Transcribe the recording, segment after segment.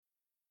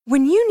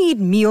When you need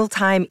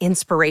mealtime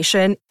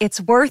inspiration,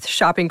 it's worth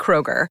shopping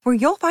Kroger, where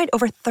you'll find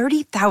over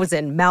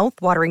 30,000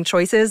 mouth-watering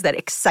choices that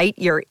excite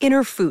your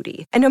inner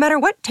foodie. And no matter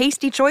what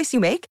tasty choice you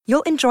make,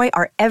 you'll enjoy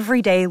our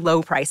everyday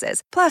low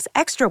prices, plus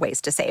extra ways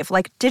to save,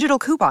 like digital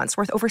coupons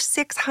worth over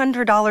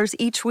 $600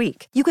 each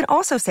week. You can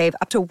also save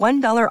up to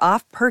 $1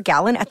 off per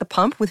gallon at the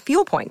pump with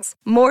fuel points.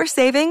 More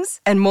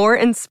savings and more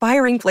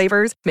inspiring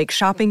flavors make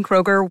shopping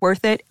Kroger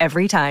worth it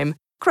every time.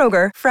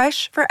 Kroger,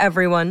 fresh for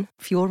everyone.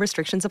 Fuel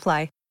restrictions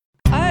apply.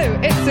 Oh,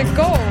 it's a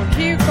goal.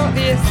 Who got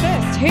the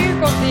assist? Who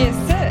got the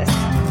assist?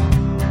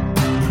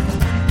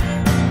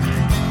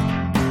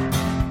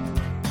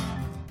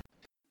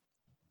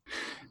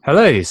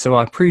 Hello, so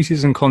our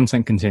pre-season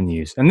content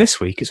continues, and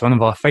this week it's one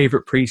of our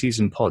favourite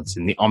pre-season pods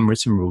in the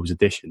Unwritten Rules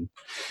edition.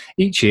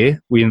 Each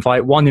year, we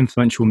invite one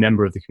influential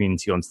member of the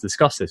community on to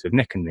discuss this with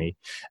Nick and me,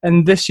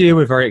 and this year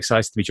we're very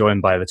excited to be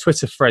joined by the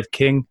Twitter Fred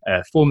King,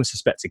 a former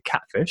suspected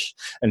catfish,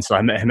 and so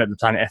I met him at the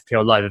Planet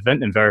FPL live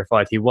event and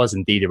verified he was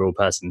indeed a real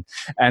person,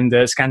 and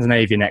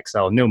Scandinavian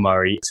exile Neil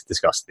Murray to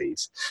discuss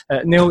these.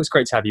 Neil, it's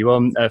great to have you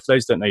on. For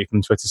those who don't know you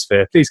from Twitter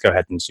Sphere, please go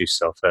ahead and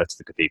introduce yourself to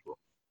the good people.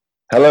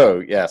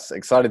 Hello, yes,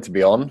 excited to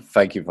be on.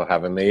 Thank you for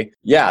having me.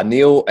 Yeah,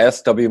 Neil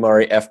S.W.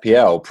 Murray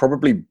FPL,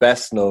 probably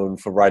best known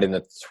for writing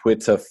a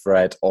Twitter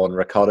thread on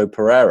Ricardo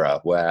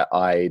Pereira, where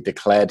I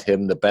declared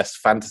him the best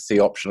fantasy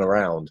option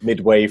around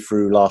midway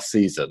through last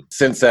season.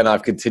 Since then,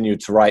 I've continued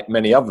to write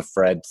many other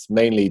threads,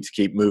 mainly to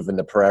keep moving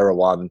the Pereira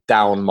one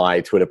down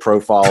my Twitter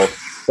profile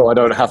so I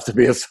don't have to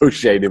be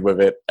associated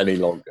with it any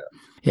longer.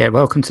 Yeah,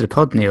 welcome to the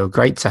pod, Neil.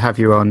 Great to have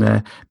you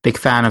on. Big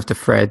fan of the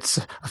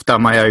threads. I've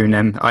done my own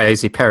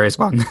Iosi Perez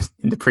one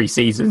in the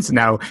pre-season. So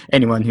now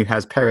anyone who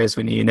has Perez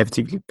when he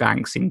inevitably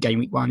banks in game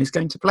week 1 is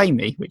going to blame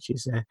me, which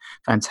is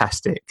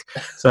fantastic.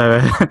 So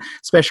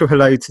special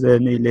hello to the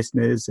new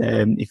listeners.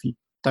 If you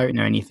don't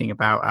know anything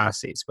about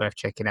us, it's worth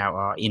checking out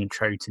our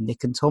intro to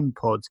Nick and Tom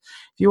pod.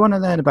 If you want to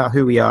learn about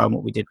who we are and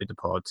what we did with the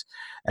pod,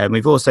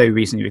 we've also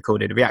recently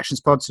recorded a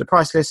reactions pod to the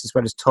price list, as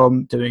well as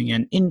Tom doing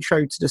an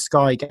intro to the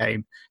Sky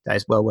game that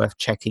is well worth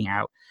checking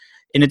out.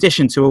 In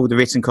addition to all the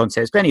written content,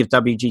 there's plenty of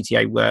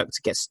WGTA work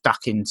to get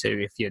stuck into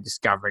if you're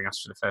discovering us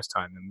for the first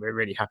time, and we're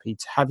really happy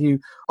to have you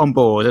on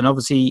board. And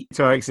obviously,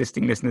 to our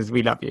existing listeners,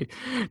 we love you.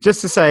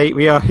 Just to say,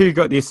 we are Who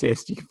Got the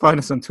Assist. You can find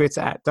us on Twitter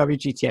at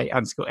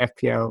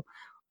WGTA_FPL.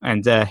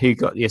 And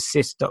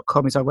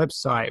whogottheassist.com is our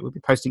website. We'll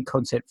be posting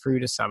content through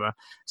the summer.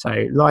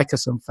 So like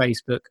us on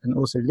Facebook and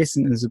also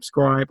listen and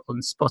subscribe on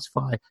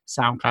Spotify,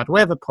 SoundCloud,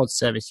 whatever pod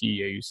service you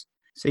use.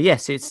 So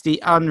yes, it's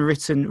the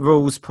Unwritten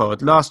Rules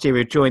pod. Last year we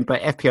were joined by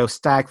FPL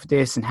Stag for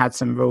this and had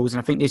some rules. And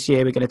I think this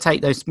year we're going to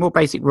take those more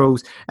basic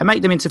rules and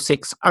make them into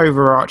 6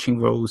 overarching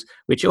rules,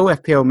 which all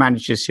FPL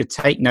managers should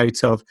take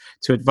note of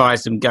to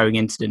advise them going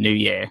into the new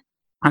year.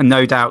 And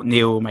no doubt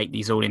Neil will make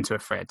these all into a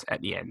thread at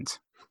the end.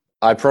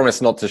 I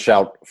promise not to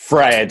shout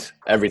Fred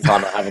every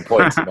time I have a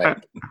point to make.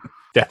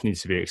 Definitely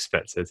to be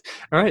expected.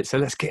 All right, so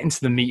let's get into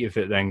the meat of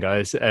it then,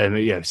 guys.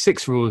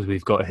 6 rules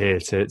we've got here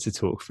to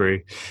talk through.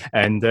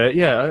 And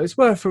it's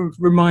worth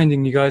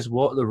reminding you guys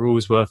what the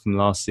rules were from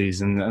last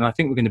season. And I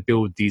think we're going to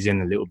build these in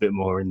a little bit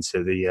more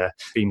into the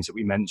themes that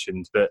we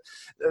mentioned. But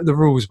the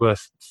rules were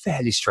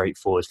fairly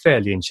straightforward,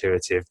 fairly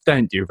intuitive.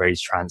 Don't do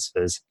raised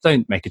transfers.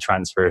 Don't make a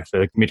transfer if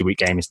a midweek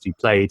game is to be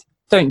played.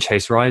 Don't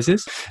chase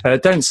rises.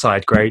 Don't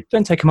side grade.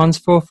 Don't take a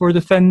month for a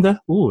defender.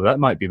 Ooh, that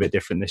might be a bit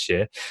different this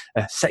year.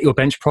 Set your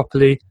bench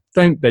properly.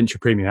 Don't bench your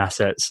premium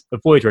assets.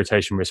 Avoid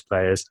rotation risk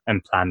players.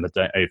 And plan but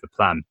don't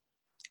overplan.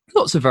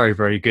 Lots of very,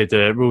 very good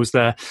rules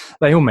there.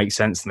 They all make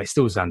sense and they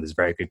still stand as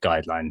very good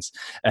guidelines.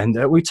 And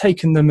we've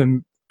taken them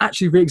and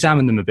actually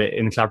re-examine them a bit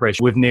in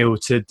collaboration with Neil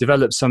to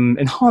develop some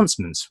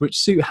enhancements which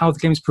suit how the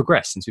game's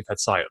progressed since we've had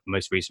sight of the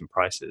most recent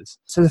prices.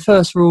 So the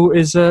first rule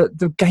is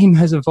the game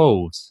has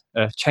evolved.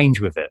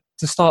 Change with it.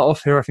 To start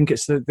off here, I think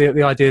it's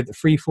the idea that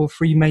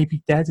 3-4-3 may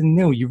be dead. And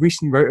Neil, you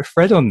recently wrote a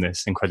thread on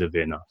this,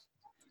 incredibly enough.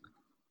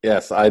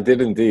 Yes, I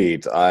did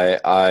indeed. I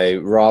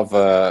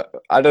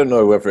don't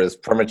know whether it's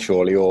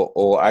prematurely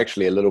or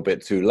actually a little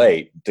bit too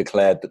late,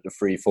 declared that the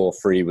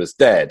 3-4-3 was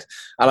dead.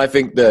 And I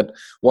think that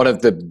one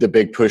of the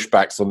big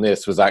pushbacks on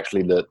this was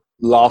actually that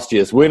last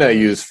year's winner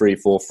used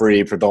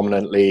 3-4-3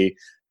 predominantly.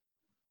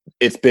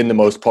 It's been the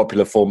most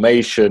popular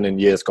formation in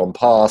years gone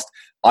past.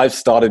 I've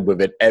started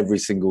with it every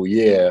single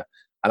year,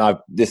 and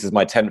this is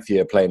my 10th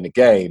year playing the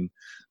game.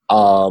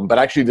 But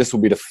actually, this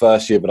will be the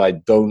first year that I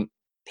don't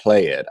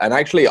play it. And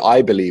actually,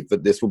 I believe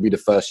that this will be the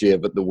first year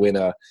that the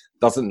winner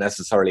doesn't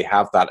necessarily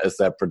have that as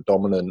their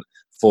predominant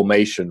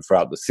formation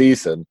throughout the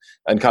season.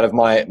 And kind of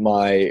my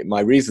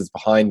reasons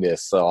behind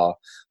this are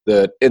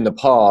that in the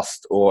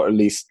past, or at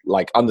least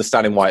like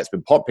understanding why it's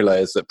been popular,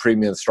 is that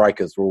premium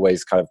strikers were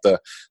always kind of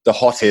the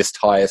hottest,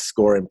 highest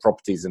scoring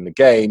properties in the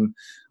game.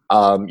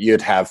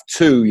 You'd have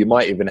 2, you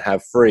might even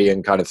have 3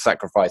 and kind of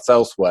sacrifice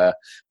elsewhere,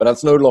 but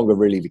that's no longer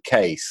really the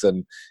case.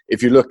 And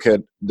if you look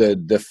at the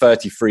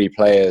 33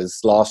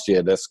 players last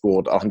year that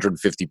scored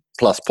 150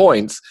 plus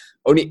points,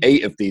 only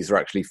 8 of these are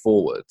actually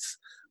forwards.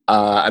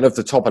 And of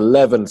the top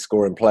 11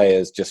 scoring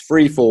players, just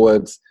 3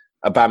 forwards,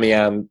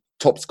 Aubameyang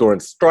top scoring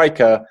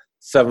striker,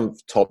 7th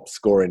top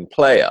scoring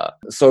player.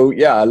 So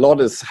yeah, a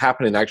lot is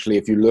happening actually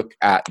if you look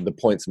at the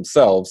points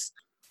themselves.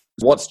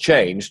 What's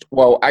changed?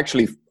 Well,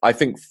 actually, I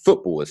think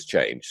football has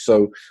changed.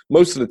 So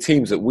most of the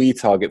teams that we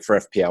target for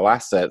FPL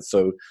assets,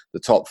 so the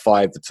top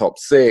 5, the top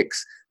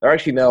 6, they're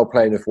actually now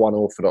playing with one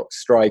orthodox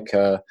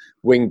striker,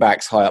 wing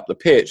backs high up the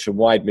pitch, and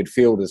wide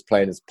midfielders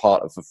playing as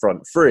part of the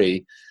front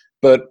three.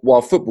 But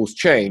while football's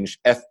changed,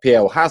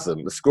 FPL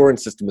hasn't. The scoring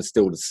system is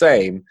still the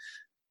same.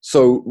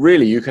 So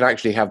really, you can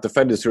actually have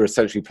defenders who are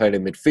essentially playing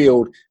in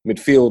midfield,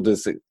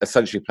 midfielders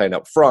essentially playing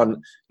up front.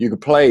 You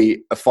could play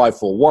a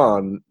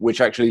 5-4-1, which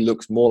actually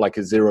looks more like a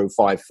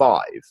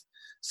 0-5-5.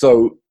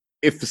 So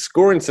if the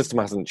scoring system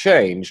hasn't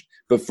changed,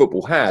 but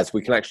football has,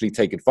 we can actually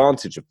take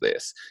advantage of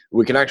this.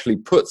 We can actually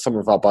put some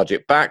of our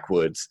budget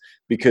backwards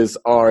because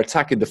our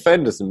attacking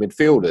defenders and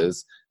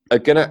midfielders are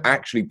going to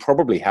actually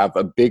probably have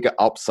a bigger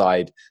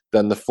upside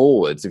than the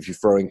forwards if you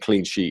throw in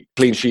clean sheet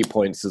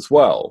points as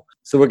well.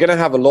 So we're going to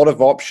have a lot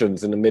of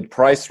options in the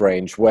mid-price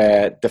range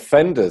where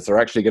defenders are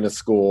actually going to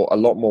score a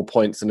lot more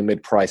points than the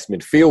mid-price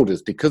midfielders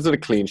because of the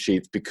clean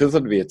sheets, because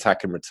of the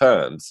attack and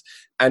returns.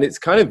 And it's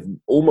kind of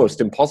almost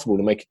impossible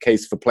to make a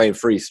case for playing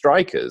three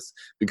strikers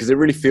because it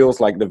really feels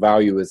like the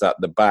value is at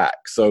the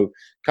back. So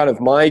kind of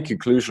my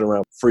conclusion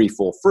around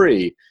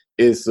 3-4-3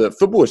 is that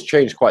football has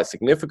changed quite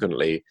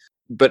significantly,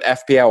 but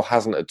FPL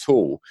hasn't at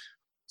all.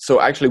 So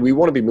actually, we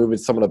want to be moving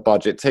some of the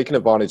budget, taking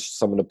advantage of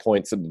some of the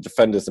points that the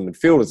defenders and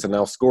midfielders are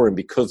now scoring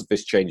because of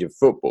this change in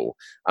football.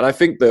 And I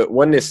think that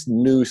when this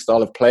new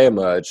style of play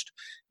emerged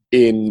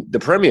in the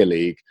Premier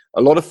League,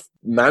 a lot of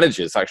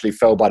managers actually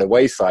fell by the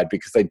wayside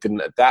because they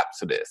didn't adapt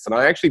to this. And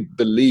I actually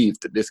believe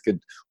that this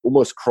could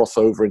almost cross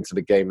over into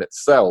the game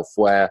itself,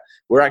 where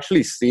we're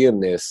actually seeing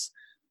this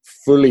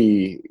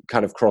fully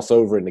kind of cross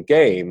over in the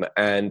game.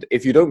 And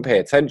if you don't pay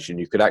attention,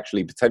 you could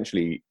actually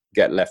potentially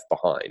get left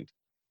behind.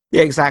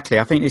 Yeah, exactly.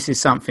 I think this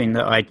is something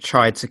that I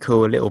tried to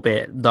call a little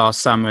bit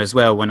last summer as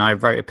well when I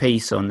wrote a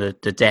piece on the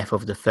death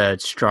of the third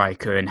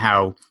striker and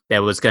how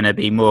there was going to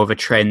be more of a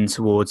trend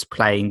towards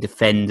playing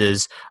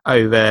defenders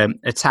over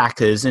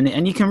attackers.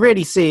 And you can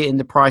really see it in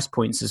the price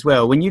points as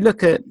well. When you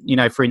look at,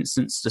 for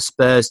instance, the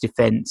Spurs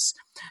defence,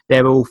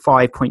 they're all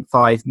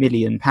 £5.5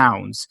 million.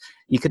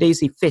 You could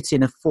easily fit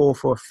in a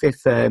fourth or a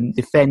fifth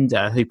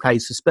defender who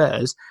plays for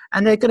Spurs,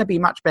 and they're going to be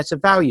much better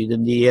value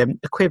than the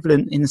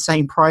equivalent in the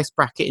same price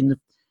bracket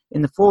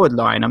in the forward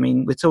line. I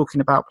mean, we're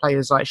talking about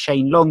players like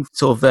Shane Long,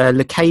 sort of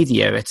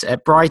Lacadia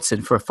at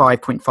Brighton for a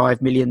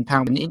 £5.5 million.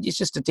 And it's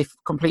just a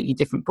completely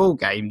different ball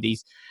game.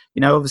 These,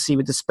 obviously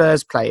with the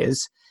Spurs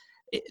players,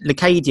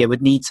 Lacadia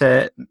would need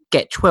to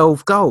get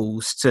 12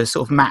 goals to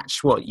sort of match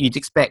what you'd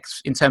expect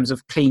in terms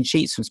of clean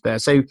sheets from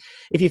Spurs. So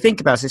if you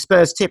think about it,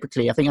 Spurs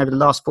typically, I think over the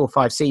last 4 or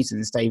 5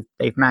 seasons,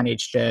 they've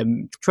managed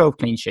 12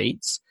 clean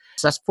sheets.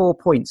 So that's 4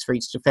 points for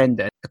each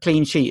defender. A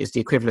clean sheet is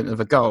the equivalent of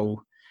a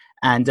goal.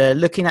 And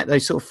looking at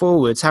those sort of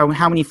forwards, how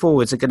many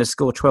forwards are going to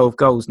score 12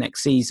 goals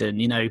next season?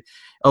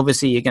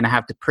 Obviously you're going to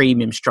have the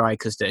premium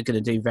strikers that are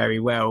going to do very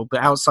well. But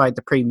outside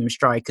the premium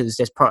strikers,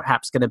 there's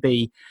perhaps going to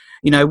be,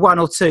 1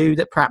 or 2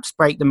 that perhaps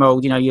break the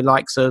mould. Your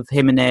likes of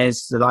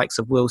Jimenez, the likes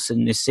of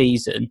Wilson this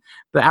season.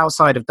 But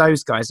outside of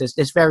those guys,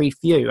 there's very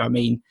few. I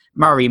mean,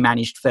 Murray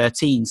managed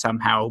 13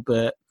 somehow,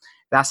 but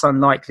that's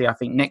unlikely, I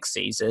think, next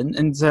season.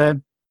 And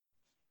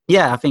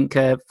I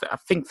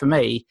think for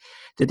me,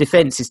 the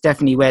defence is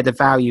definitely where the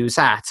value is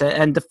at.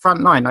 And the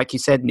front line, like you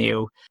said,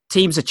 Neil,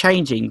 teams are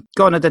changing.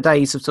 Gone are the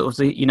days of sort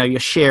of, your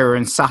Shearer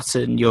and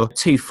Sutton, your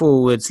 2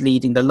 forwards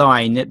leading the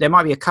line. There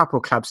might be a couple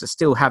of clubs that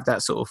still have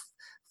that sort of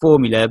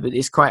formula, but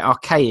it's quite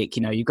archaic.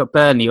 You've got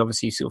Burnley,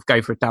 obviously, sort of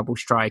go for a double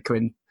striker,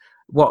 and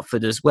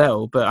Watford as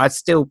well. But I'd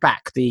still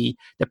back the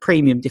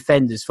premium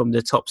defenders from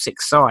the top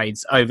 6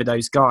 sides over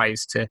those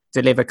guys to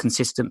deliver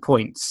consistent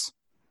points.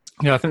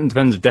 Yeah, I think the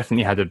defenders have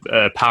definitely had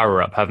a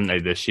power up, haven't they,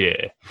 this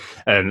year?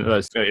 In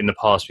the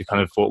past, we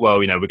kind of thought, well,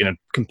 we're going to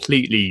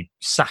completely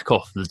sack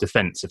off the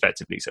defence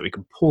effectively so we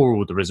can pour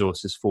all the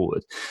resources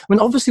forward. I mean,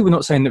 obviously, we're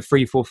not saying that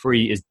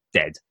 3-4-3 is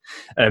dead.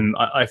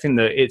 I think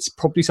that it's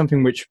probably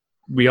something which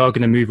we are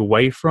going to move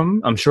away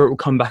from. I'm sure it will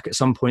come back at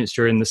some points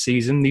during the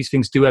season. These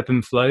things do ebb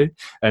and flow,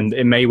 and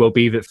it may well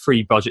be that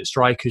 3 budget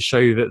strikers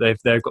show that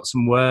they've got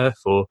some worth,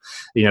 or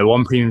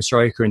 1 premium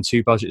striker and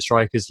 2 budget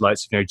strikers like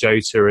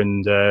Jota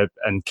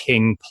and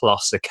King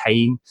plus a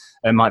Kane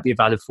might be a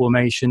valid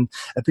formation.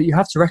 But you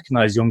have to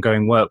recognise the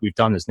ongoing work we've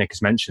done, as Nick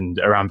has mentioned,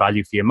 around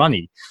value for your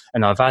money,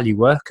 and our value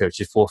worker, which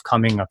is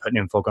forthcoming. I put an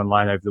info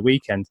online over the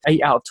weekend.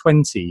 8 out of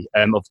 20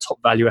 of top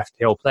value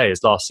FPL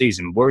players last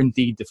season were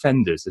indeed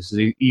defenders. This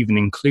is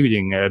even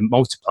including a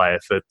multiplier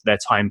for their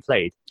time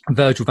played.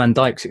 Virgil van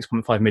Dijk,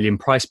 6.5 million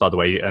price, by the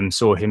way,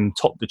 saw him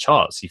top the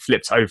charts. He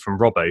flipped over from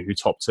Robbo, who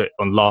topped it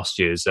on last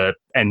year's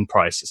end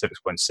price at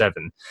 6.7.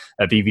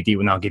 VVD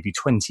will now give you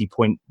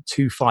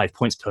 20.25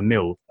 points per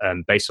mil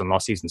based on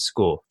last season's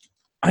score.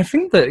 I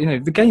think that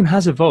the game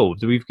has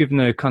evolved. We've given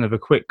a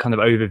quick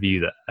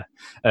overview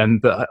there,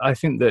 but I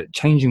think that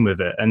changing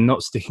with it and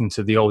not sticking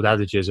to the old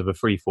adages of a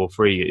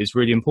 3-4-3 is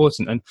really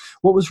important. And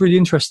what was really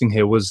interesting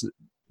here was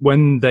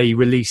when they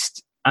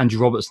released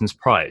Andrew Robertson's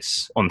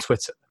price on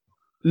Twitter,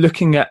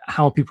 looking at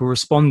how people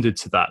responded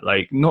to that,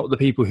 like not the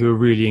people who were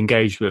really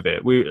engaged with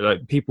it,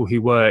 like people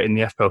who were in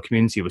the FPL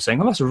community were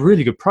saying, "Oh, that's a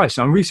really good price."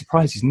 And I'm really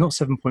surprised he's not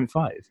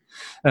 7.5.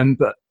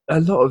 But a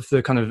lot of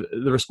the kind of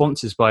the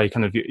responses by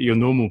kind of your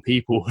normal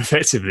people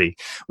effectively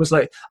was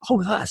like,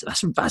 "Oh, that's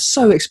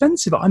so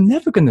expensive. I'm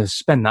never going to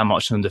spend that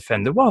much on a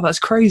defender. Wow, that's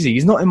crazy.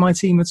 He's not in my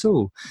team at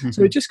all." Mm-hmm.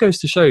 So it just goes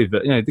to show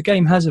that the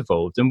game has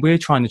evolved, and we're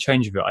trying to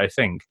change it. I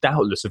think,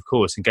 doubtless, of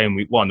course, in game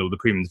week 1, all the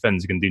premium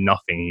defenders are going to do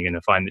nothing. You're going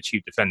to find the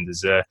cheap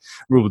defenders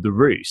rule the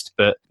roost.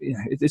 But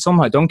it's on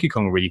like Donkey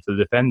Kong really for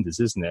the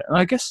defenders, isn't it? And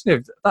I guess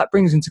that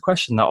brings into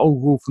question that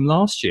old rule from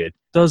last year.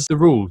 Does the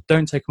rule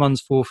don't take a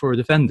 -4 for a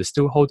defender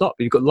still hold up?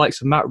 You've got the likes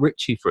of Matt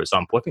Ritchie, for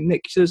example. I think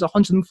Nick says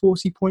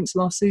 140 points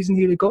last season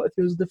he'd have got if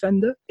he was a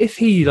defender. If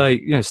he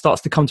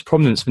starts to come to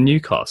prominence for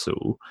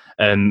Newcastle,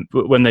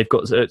 when they've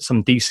got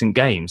some decent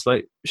games,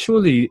 like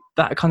surely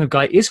that kind of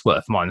guy is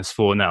worth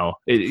 -4 now.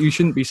 You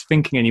shouldn't be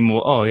thinking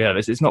anymore. Oh yeah,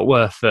 it's not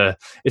worth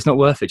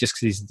it just because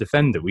he's a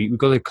defender. We've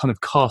got to kind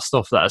of cast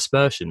off that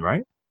aspersion,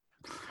 right?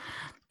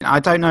 I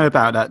don't know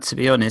about that, to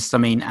be honest. I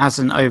mean, as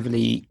an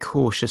overly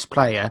cautious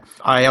player,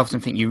 I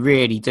often think you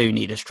really do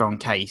need a strong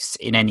case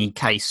in any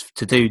case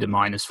to do the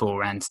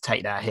 -4 and to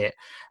take that hit.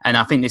 And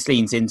I think this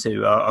leans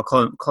into our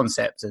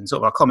concept and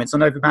sort of our comments on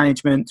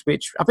overmanagement,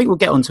 which I think we'll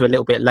get onto a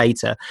little bit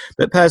later.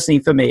 But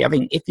personally, for me, I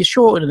think if you're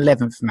short an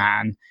 11th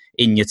man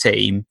in your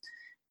team,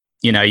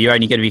 you're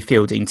only going to be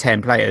fielding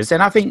 10 players.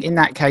 And I think in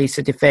that case,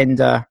 a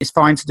defender is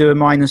fine to do a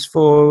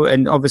 -4.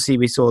 And obviously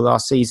we saw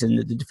last season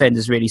that the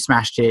defenders really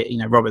smashed it.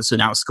 Robertson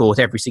outscored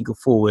every single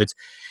forward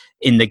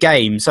in the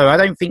game. So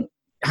I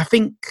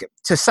think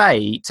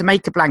to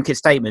make a blanket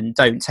statement,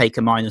 don't take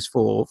a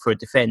 -4 for a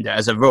defender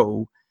as a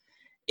rule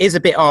is a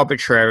bit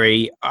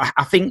arbitrary.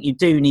 I think you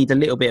do need a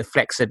little bit of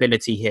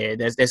flexibility here.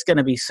 There's going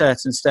to be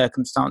certain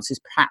circumstances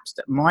perhaps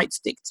that might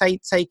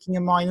dictate taking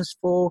a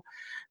 -4.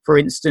 For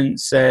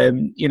instance,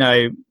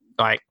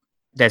 like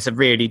there's a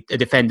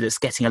defender that's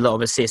getting a lot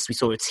of assists. We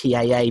saw with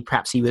TAA,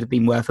 perhaps he would have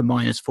been worth a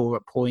 -4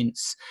 at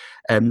points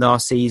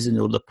last season,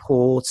 or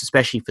Laporte,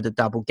 especially for the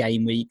double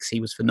game weeks. He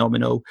was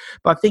phenomenal.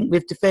 But I think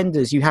with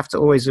defenders, you have to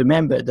always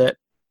remember that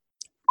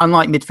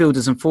unlike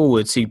midfielders and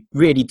forwards who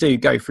really do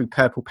go through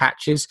purple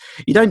patches,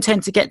 you don't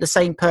tend to get the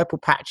same purple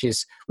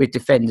patches with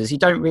defenders. You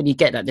don't really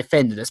get that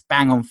defender that's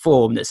bang on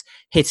form, that's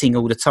hitting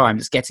all the time,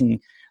 that's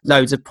getting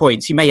loads of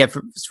points. You may have,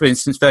 for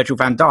instance, Virgil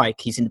van Dijk.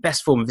 He's in the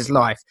best form of his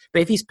life.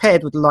 But if he's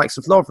paired with the likes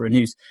of Lovren,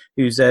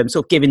 who's sort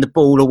of giving the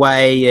ball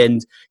away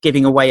and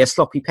giving away a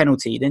sloppy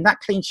penalty, then that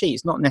clean sheet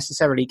is not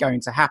necessarily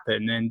going to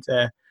happen. And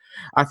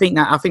I think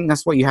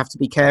that's what you have to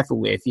be careful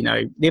with.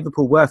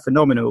 Liverpool were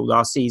phenomenal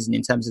last season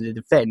in terms of the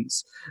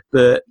defence,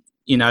 but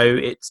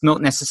it's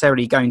not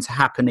necessarily going to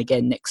happen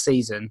again next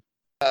season.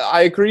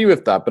 I agree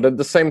with that, but at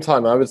the same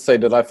time, I would say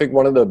that I think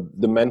one of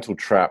the mental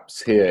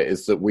traps here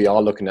is that we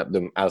are looking at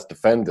them as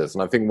defenders.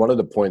 And I think one of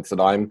the points that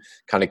I'm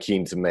kind of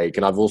keen to make,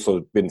 and I've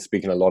also been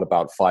speaking a lot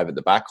about 5 at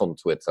the back on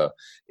Twitter,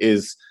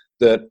 is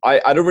that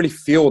I don't really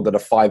feel that a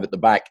 5 at the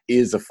back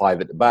is a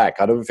 5 at the back.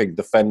 I don't think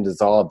defenders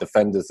are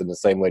defenders in the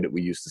same way that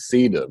we used to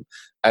see them.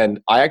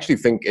 And I actually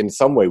think in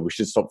some way we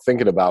should stop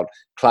thinking about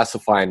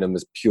classifying them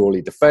as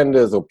purely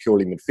defenders or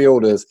purely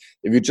midfielders.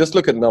 If you just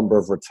look at number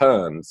of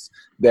returns,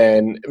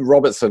 then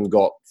Robertson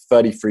got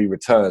 33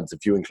 returns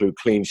if you include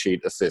clean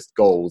sheet, assist,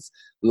 goals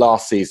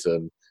last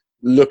season.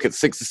 Look at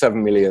 6 to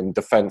 7 million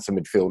defence and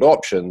midfield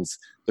options.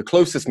 The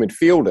closest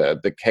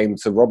midfielder that came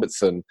to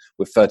Robertson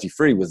with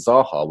 33 was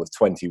Zaha with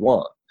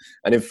 21.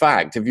 And in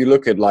fact, if you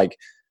look at a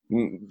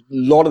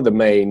lot of the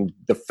main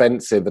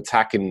defensive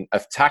attacking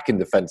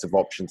defensive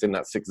options in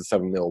that 6 to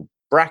 7 mil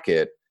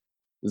bracket,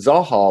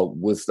 Zaha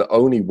was the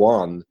only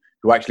one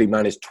who actually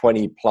managed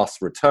 20 plus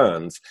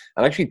returns,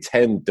 and actually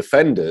 10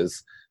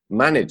 defenders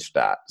manage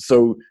that.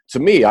 So to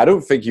me, I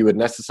don't think you would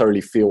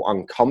necessarily feel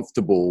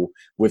uncomfortable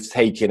with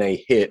taking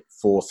a hit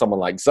for someone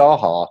like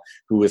Zaha,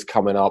 who is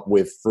coming up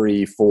with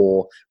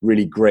 3-4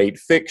 really great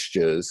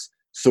fixtures.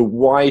 So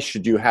why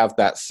should you have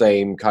that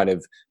same kind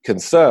of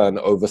concern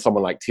over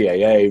someone like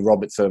TAA,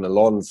 Robertson,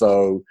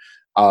 Alonso,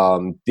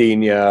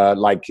 Digne?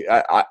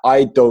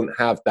 I don't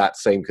have that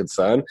same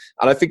concern.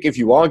 And I think if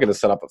you are going to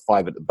set up at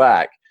 5 at the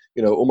back,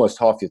 almost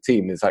half your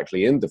team is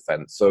actually in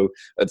defense. So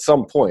at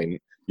some point,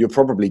 you're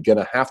probably going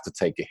to have to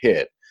take a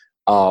hit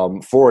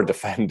for a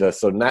defender.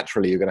 So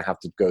naturally, you're going to have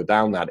to go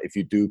down that if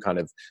you do kind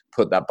of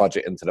put that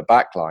budget into the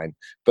back line.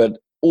 But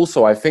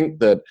also, I think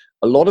that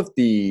a lot of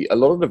the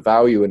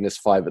value in this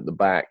 5 at the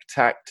back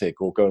tactic,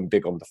 or going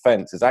big on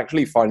defense, is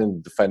actually finding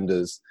the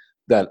defenders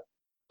that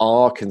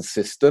are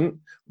consistent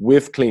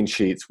with clean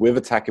sheets, with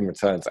attacking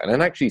returns, and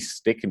then actually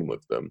sticking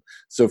with them.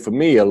 So for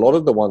me, a lot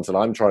of the ones that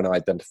I'm trying to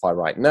identify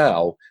right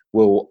now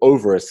will,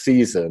 over a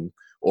season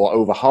or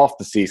over half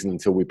the season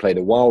until we play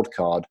the wild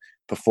card,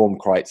 perform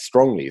quite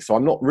strongly. So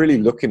I'm not really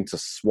looking to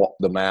swap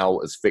them out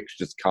as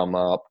fixtures come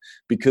up,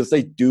 because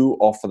they do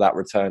offer that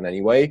return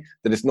anyway.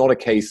 That it's not a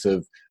case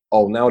of,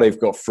 oh, now they've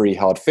got 3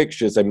 hard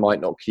fixtures, they might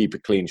not keep a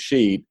clean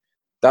sheet.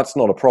 that's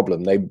not a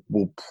problem. They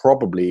will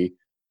probably,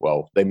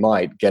 they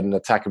might get an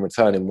attack and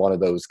return in one of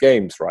those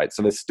games, right?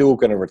 So they're still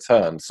going to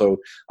return. So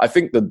I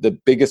think that the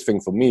biggest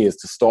thing for me is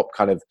to stop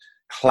kind of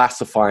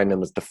classifying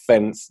them as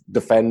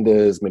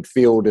defenders,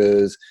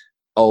 midfielders.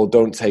 Oh,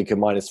 don't take a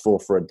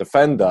 -4 for a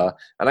defender,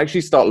 and actually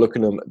start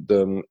looking at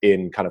them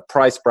in kind of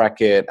price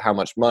bracket, how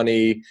much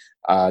money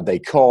they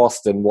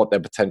cost, and what their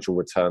potential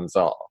returns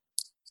are.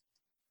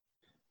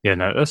 Yeah,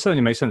 no, that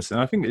certainly makes sense. And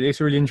I think it's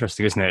really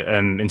interesting, isn't it,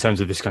 in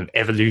terms of this kind of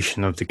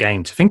evolution of the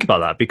game, to think about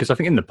that, because I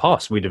think in the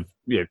past we'd have,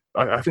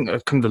 I think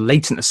kind of the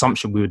latent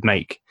assumption we would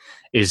make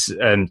is,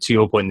 to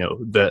your point, Neil,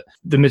 that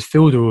the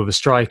midfielder or the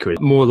striker is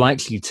more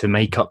likely to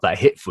make up that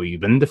hit for you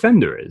than the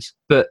defender is.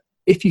 But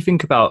if you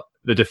think about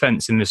the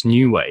defense in this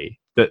new way,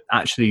 that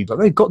actually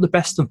they've got the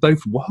best of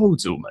both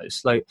worlds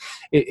almost. Like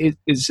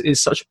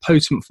it's such a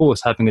potent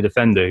force having a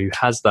defender who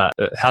has that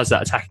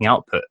attacking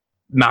output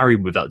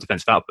married with that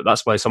defensive output.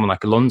 That's why someone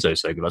like Alonso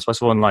is so good. That's why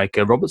someone like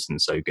Robertson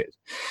is so good.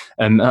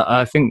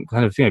 I think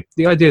kind of,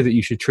 the idea that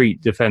you should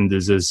treat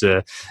defenders as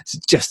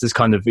just as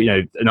kind of,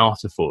 an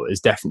afterthought has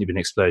definitely been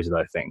exploded,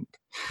 I think.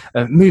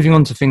 Moving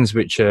on to things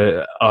which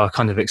are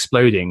kind of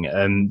exploding,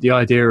 the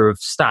idea of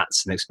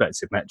stats and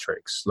expected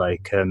metrics.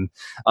 Like,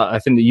 I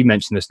think that you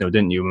mentioned this, Neil,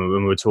 didn't you,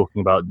 when we were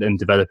talking about them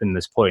developing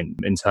this point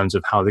in terms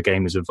of how the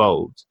game has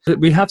evolved.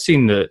 We have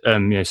seen that,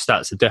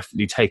 stats have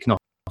definitely taken off.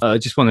 I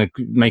just want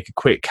to make a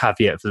quick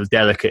caveat for the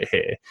delicate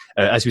here.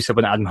 As we said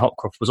when Adam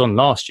Hopcroft was on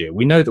last year,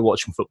 we know that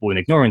watching football and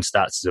ignoring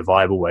stats is a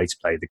viable way to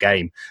play the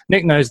game.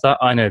 Nick knows that,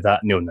 I know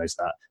that, Neil knows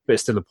that, but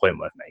it's still a point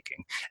worth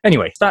making.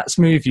 Anyway, stats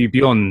move you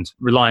beyond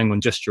relying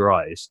on just your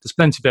eyes. There's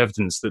plenty of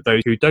evidence that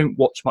those who don't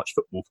watch much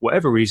football, for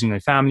whatever reason,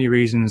 family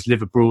reasons,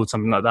 live abroad,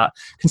 something like that,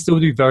 can still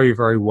do very,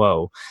 very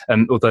well.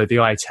 Although the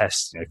eye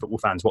test, football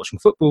fans watching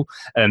football,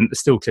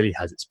 still clearly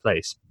has its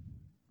place.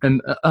 And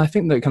I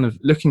think that kind of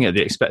looking at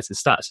the expected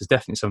stats is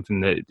definitely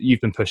something that you've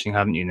been pushing,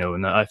 haven't you, Neil?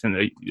 And I think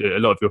that a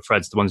lot of your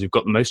threads, the ones who've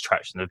got the most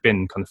traction, have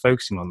been kind of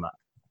focusing on that.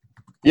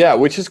 Yeah,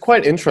 which is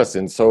quite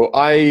interesting. So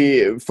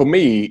for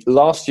me,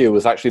 last year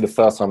was actually the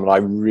first time that I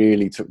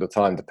really took the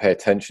time to pay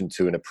attention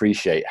to and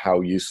appreciate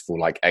how useful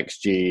like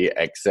XG,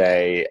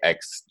 XA,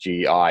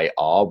 XGI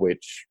are,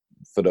 which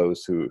for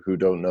those who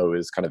don't know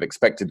is kind of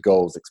expected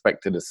goals,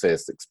 expected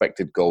assists,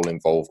 expected goal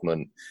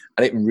involvement.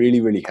 And it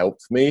really, really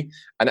helped me.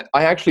 And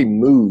I actually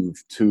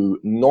moved to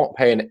not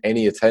paying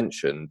any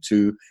attention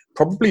to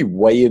probably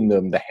weighing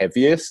them the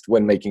heaviest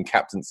when making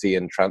captaincy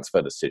and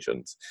transfer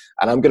decisions.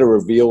 And I'm going to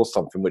reveal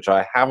something which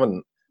I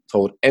haven't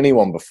told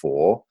anyone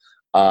before,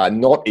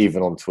 not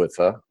even on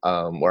Twitter,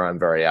 where I'm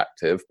very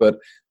active, but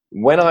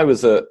when I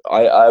was at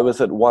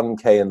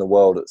 1K in the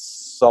world at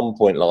some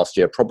point last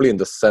year, probably in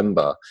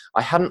December,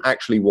 I hadn't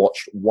actually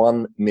watched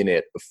 1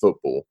 minute of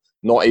football,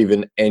 not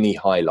even any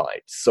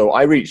highlights. So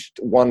I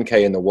reached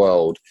 1K in the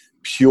world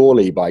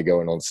purely by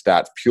going on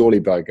stats, purely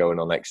by going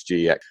on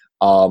XG.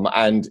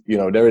 And,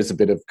 there is a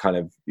bit of kind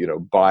of,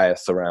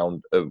 bias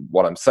around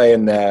what I'm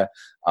saying there.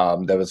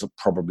 There was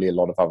probably a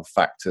lot of other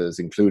factors,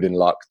 including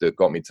luck, that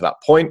got me to that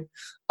point.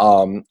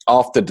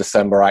 After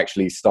December, I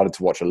actually started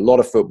to watch a lot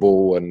of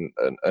football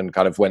and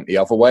kind of went the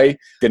other way.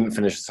 Didn't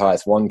finish as high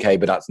as 1K,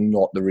 but that's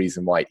not the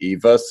reason why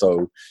either.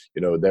 So,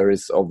 there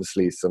is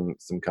obviously some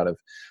kind of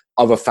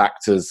other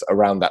factors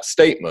around that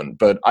statement.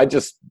 But I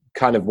just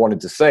kind of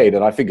wanted to say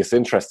that I think it's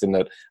interesting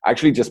that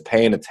actually just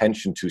paying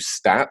attention to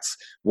stats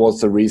was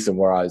the reason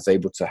where I was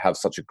able to have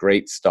such a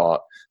great start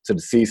to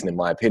the season, in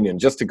my opinion.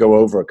 Just to go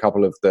over a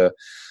couple of the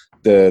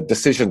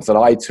decisions that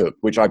I took,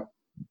 which I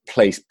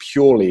placed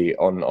purely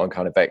on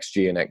kind of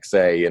XG and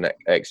XA and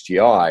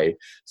XGI.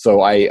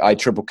 So I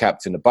triple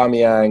captained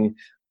Aubameyang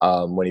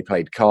when he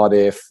played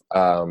Cardiff.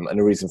 And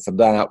the reason for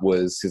that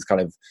was his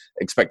kind of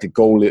expected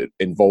goal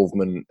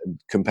involvement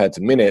compared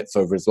to minutes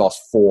over his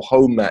last 4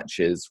 home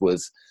matches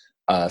was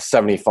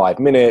 75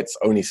 minutes.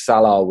 Only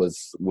Salah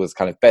was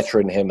kind of better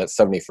than him at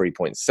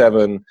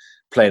 73.7.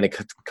 Playing a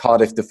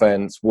Cardiff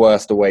defence,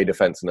 worst away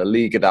defence in the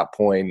league at that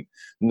point.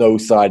 No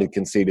side had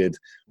conceded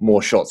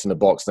more shots in the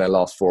box in their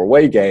last 4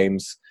 away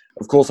games.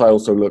 Of course, I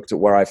also looked at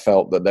where I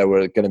felt that there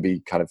were going to be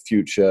kind of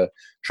future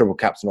triple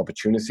captain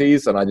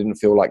opportunities, and I didn't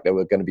feel like there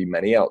were going to be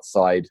many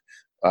outside.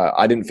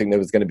 I didn't think there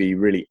was going to be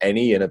really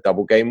any in a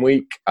double game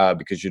week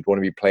because you'd want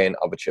to be playing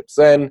other chips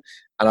then,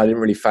 and I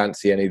didn't really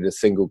fancy any of the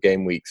single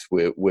game weeks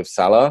with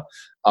Salah.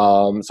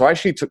 So I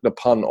actually took the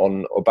punt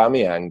on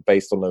Aubameyang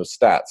based on those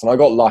stats, and I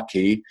got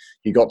lucky.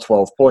 He got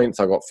 12 points.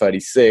 I got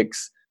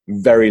 36.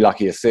 Very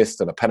lucky assist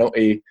and a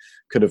penalty.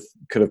 Could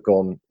have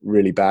gone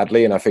really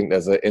badly, and I think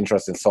there's an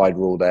interesting side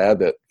rule there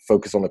that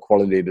focus on the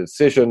quality of the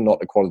decision,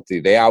 not the quality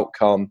of the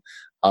outcome.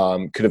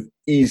 Could have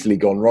easily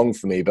gone wrong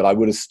for me, but I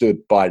would have stood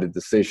by the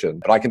decision.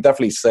 But I can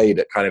definitely say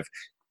that kind of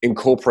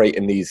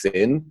incorporating these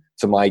in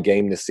to my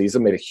game this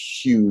season made a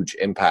huge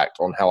impact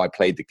on how I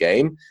played the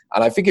game.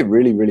 And I think it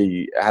really,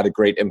 really had a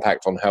great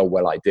impact on how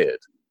well I did.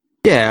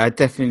 Yeah, I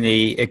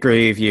definitely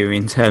agree with you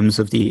in terms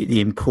of the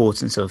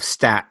importance of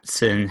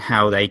stats and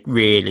how they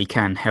really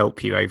can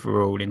help you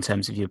overall in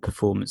terms of your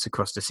performance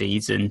across the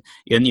season.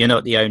 You're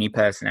not the only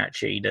person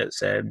actually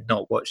that's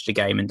not watched a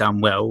game and done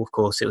well. Of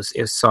course, it was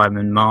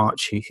Simon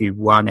March who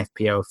won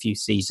FPL a few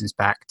seasons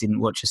back,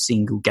 didn't watch a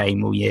single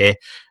game all year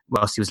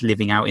whilst he was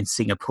living out in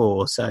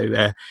Singapore.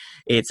 So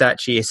it's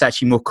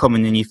actually more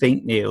common than you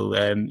think, Neil.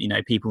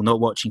 People not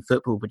watching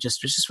football, but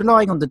just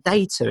relying on the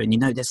data. And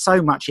there's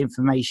so much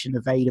information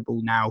available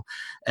now,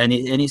 and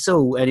it's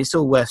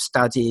all worth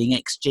studying.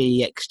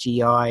 XG,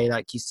 XGI,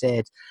 like you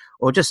said,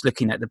 or just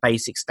looking at the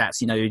basic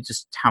stats.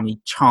 Just how many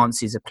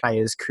chances are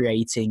players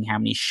creating, how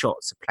many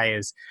shots are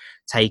players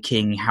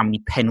taking, how many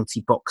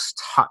penalty box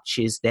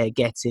touches they're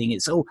getting.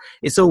 It's all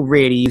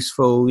really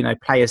useful.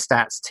 Player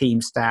stats,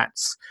 team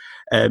stats.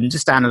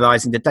 Just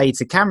analysing the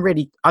data can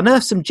really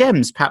unearth some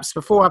gems, perhaps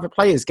before other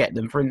players get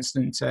them. For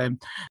instance, I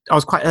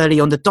was quite early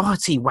on the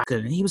Doherty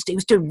wagon, and he was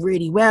doing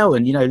really well.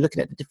 And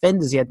looking at the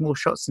defenders, he had more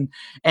shots than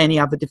any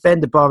other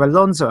defender, bar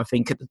Alonso. I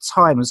think at the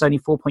time it was only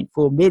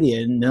 4.4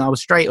 million, and I was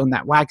straight on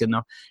that wagon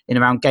in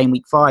around game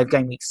week 5,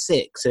 game week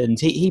 6, and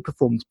he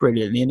performed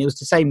brilliantly. And it was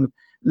the same with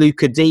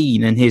Luca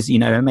Dean and his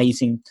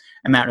amazing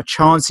amount of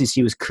chances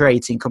he was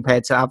creating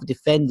compared to other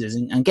defenders,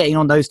 and getting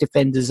on those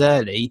defenders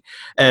early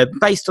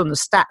based on the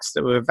stats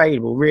that were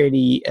available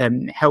really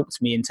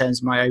helped me in terms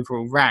of my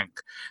overall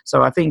rank.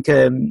 So I think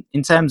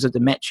in terms of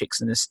the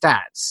metrics and the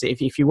stats,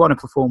 if you want to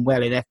perform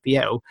well in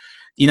FPL,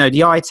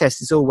 the eye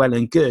test is all well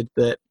and good,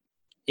 but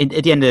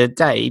at the end of the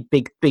day,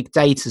 big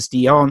data is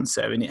the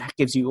answer, and it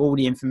gives you all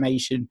the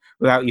information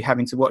without you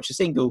having to watch a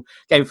single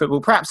game of football.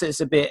 Perhaps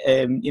it's a bit,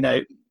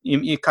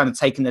 you're kind of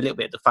taking a little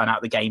bit of the fun out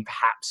of the game.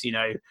 Perhaps,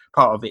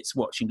 part of it's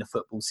watching the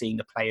football, seeing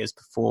the players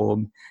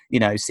perform,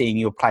 seeing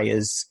your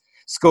players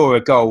score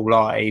a goal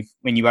live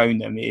when you own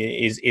them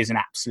is an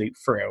absolute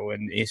thrill,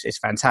 and it's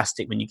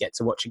fantastic when you get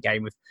to watch a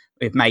game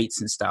with mates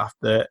and stuff.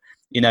 But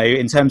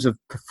in terms of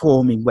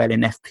performing well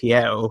in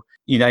FPL,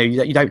 you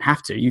don't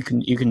have to. You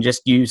can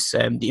just use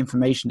the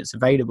information that's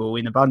available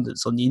in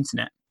abundance on the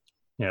internet.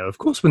 Yeah, of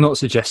course, we're not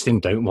suggesting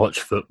don't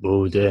watch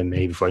football, dear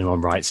me, before anyone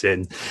writes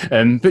in.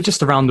 But just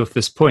to round off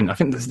this point, I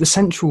think the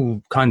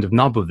central kind of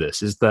nub of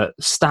this is that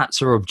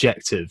stats are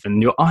objective and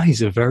your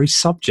eyes are very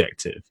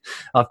subjective.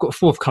 I've got a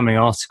forthcoming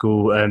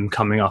article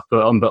coming up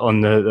on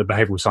the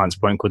behavioural science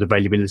point called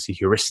availability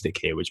heuristic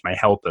here, which may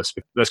help us.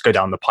 Let's go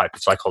down the pipe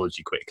of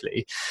psychology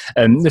quickly.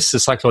 This is a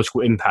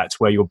psychological impact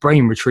where your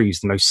brain retrieves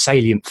the most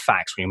salient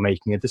facts when you're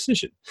making a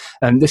decision.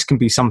 And this can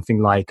be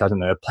something like, I don't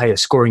know, a player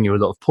scoring you a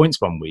lot of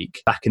points one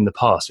week back in the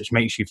past, which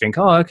makes you think,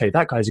 oh, okay,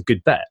 that guy's a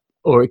good bet.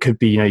 Or it could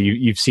be,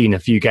 you've seen a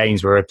few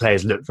games where a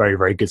player's looked very,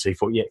 very good, so you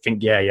thought, I'm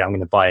going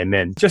to buy him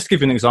in. Just to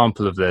give you an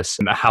example of this,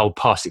 how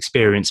past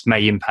experience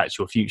may impact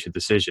your future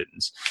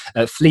decisions.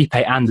 Felipe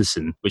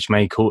Anderson,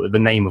 the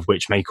name of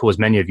which may cause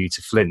many of you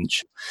to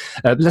flinch.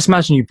 Let's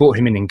imagine you brought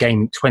him in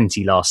game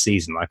 20 last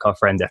season, like our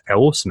friend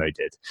FPL Awesemo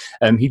did.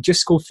 He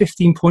just scored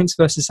 15 points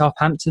versus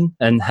Southampton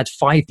and had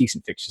 5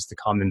 decent fixtures to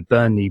come in: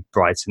 Burnley,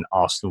 Brighton,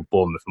 Arsenal,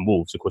 Bournemouth and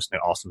Wolves. Of course,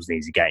 Arsenal's an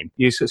easy game.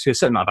 You see a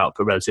certain amount of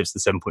output relative to the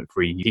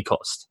 7.3 he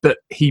cost. But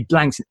he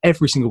blanks in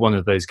every single one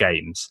of those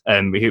games.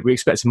 We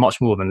expected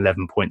much more than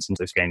 11 points in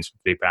those games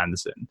from Felipe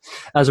Anderson.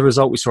 As a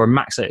result, we saw a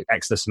max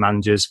exodus of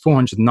managers.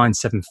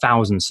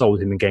 497,000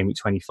 sold him in game week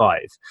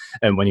 25,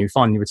 when he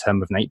finally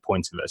returned with an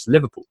 8-pointer versus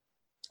Liverpool.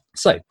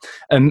 So,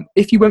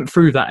 if you went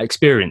through that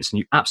experience and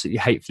you absolutely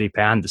hate Felipe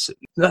Anderson,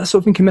 that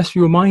sort of thing can mess with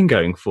your mind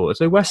going forward.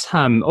 So West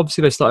Ham,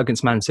 obviously they start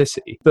against Man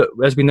City, but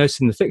as we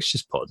noticed in the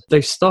fixtures pod, they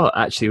start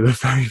actually with a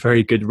very,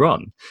 very good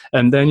run.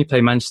 They only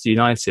play Manchester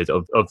United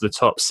of the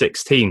top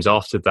 6 teams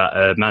after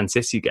that Man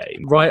City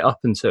game, right up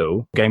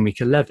until game week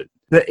 11.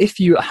 That if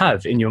you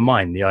have in your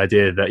mind the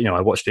idea that,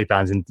 I watched Felipe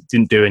Anderson,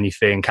 didn't do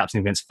anything, captain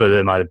against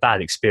Fulham, I had a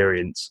bad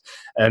experience,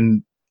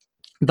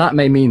 that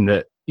may mean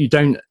that you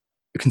don't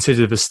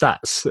consider the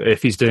stats,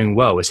 if he's doing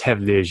well, as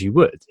heavily as you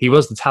would. He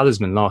was the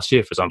talisman last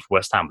year, for example, for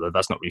West Ham, but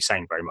that's not really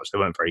saying very much. They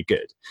weren't very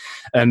good.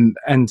 And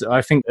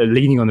I think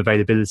leaning on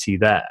availability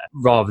there,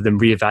 rather than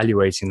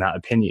reevaluating that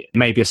opinion,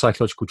 may be a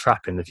psychological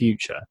trap in the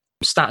future.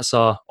 Stats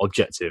are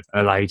objective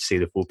and allow you to see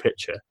the full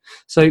picture.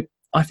 So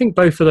I think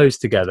both of those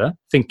together,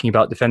 thinking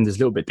about defenders a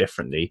little bit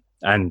differently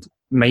and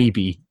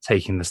maybe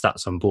taking the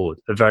stats on board,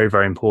 are very,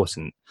 very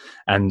important.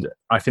 And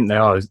I think they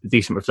are a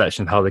decent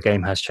reflection of how the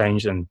game has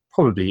changed, and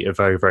probably a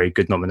very, very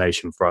good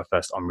nomination for our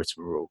first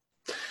unwritten rule.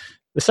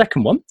 The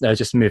second one,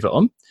 just to move it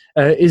on,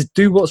 is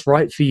do what's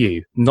right for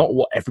you, not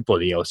what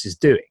everybody else is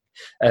doing.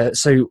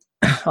 So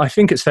I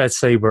think it's fair to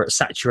say we're at a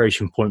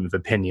saturation point with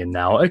opinion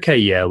now. Okay,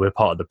 yeah, we're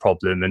part of the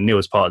problem, and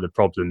Neil's part of the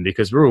problem,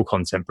 because we're all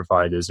content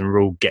providers and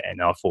we're all getting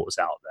our thoughts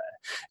out there.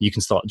 You can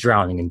start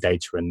drowning in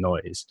data and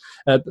noise.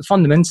 But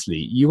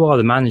fundamentally, you are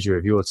the manager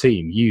of your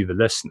team, you, the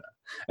listener.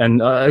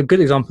 And a good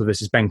example of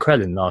this is Ben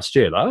Crellin last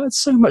year. I had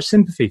so much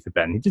sympathy for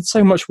Ben. He did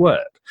so much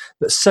work,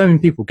 but so many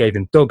people gave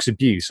him dog's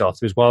abuse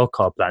after his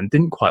wildcard plan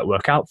didn't quite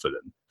work out for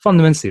them.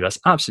 Fundamentally, that's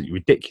absolutely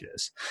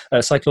ridiculous.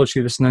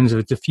 Psychologically, this is known as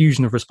a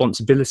diffusion of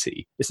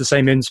responsibility. It's the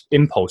same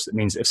impulse that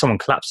means that if someone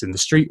collapses in the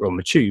street or on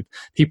the tube,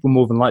 people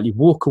more than likely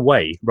walk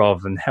away rather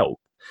than help.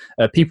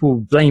 People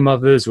blame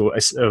others or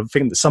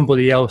think that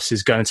somebody else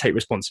is going to take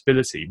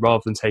responsibility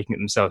rather than taking it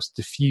themselves.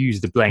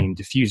 Diffuse the blame,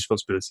 diffuse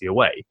responsibility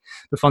away.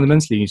 But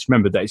fundamentally, you need to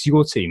remember that it's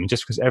your team, and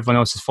just because everyone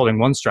else is following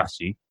one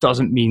strategy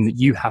doesn't mean that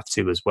you have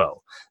to as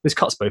well. This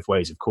cuts both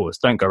ways, of course.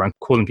 Don't go around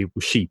calling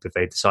people sheep if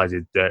they've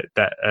decided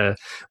that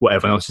what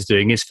everyone else is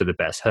doing is for the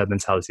best. Herd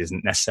mentality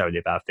isn't necessarily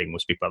a bad thing. We'll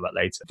speak about that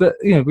later. But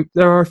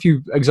there are a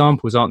few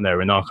examples, aren't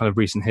there, in our kind of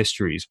recent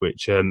histories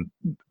which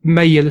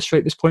may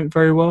illustrate this point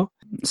very well.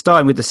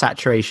 Starting with the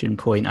saturation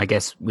point, I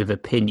guess, with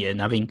opinion.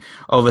 I mean,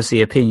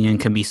 obviously opinion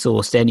can be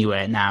sourced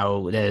anywhere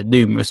now. There are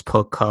numerous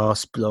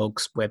podcasts,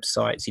 blogs,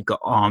 websites. You've got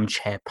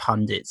armchair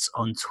pundits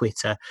on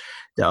Twitter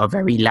that are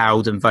very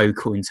loud and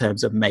vocal in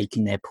terms of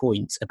making their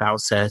points about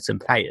certain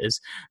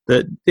players.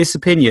 But this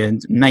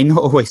opinion may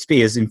not always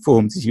be as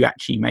informed as you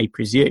actually may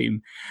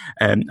presume.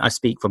 I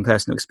speak from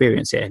personal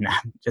experience here now,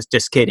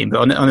 just kidding.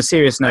 But on a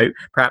serious note,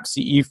 perhaps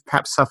you've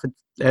suffered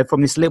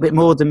from this a little bit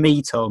more than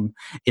me, Tom,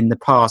 in the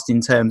past,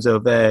 in terms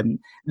of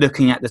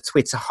looking at the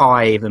Twitter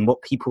hive and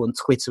what people on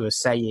Twitter are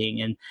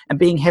saying and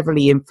being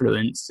heavily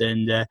influenced.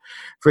 And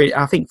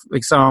I think, for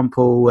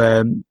example,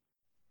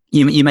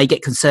 you may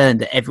get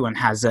concerned that everyone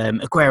has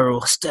Aguero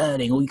or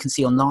Sterling. All you can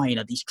see online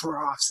are these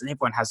drafts and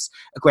everyone has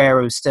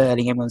Aguero,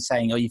 Sterling, everyone's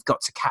saying, oh, you've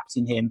got to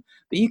captain him.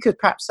 But you could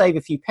perhaps save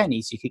a few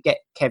pennies. You could get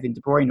Kevin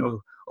De Bruyne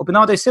or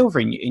Bernardo Silva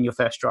in your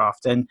first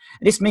draft. And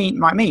this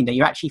might mean that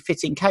you actually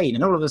fit in Kane.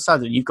 And all of a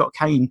sudden, you've got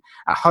Kane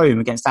at home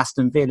against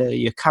Aston Villa.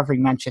 You're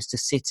covering Manchester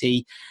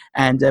City.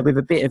 And with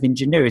a bit of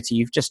ingenuity,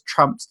 you've just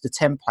trumped the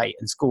template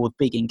and scored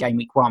big in game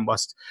week 1,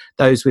 whilst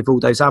those with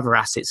all those other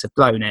assets have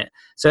blown it.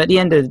 So at the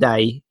end of the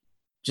day,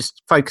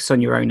 just focus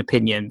on your own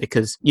opinion,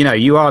 because,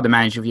 you are the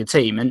manager of your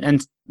team.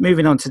 And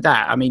moving on to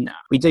that, I mean,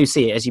 we do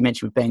see it, as you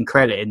mentioned with Ben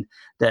Crellin,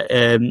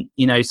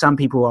 that, some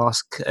people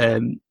ask,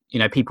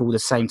 people at the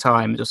same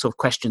time, the sort of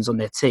questions on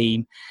their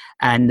team,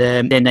 and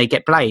then they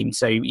get blamed.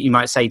 So you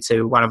might say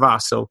to one of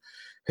us, or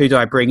who do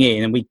I bring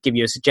in? And we give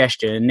you a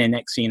suggestion, and then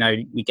next thing you know,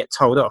 we get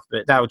told off.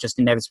 But that will just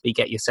inevitably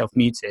get yourself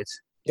muted.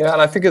 Yeah,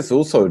 and I think it's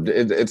also,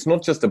 it's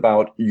not just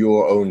about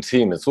your own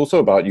team. It's also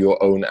about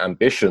your own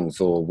ambitions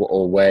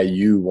or where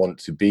you want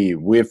to be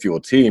with your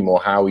team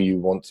or how you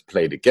want to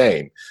play the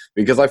game.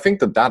 Because I think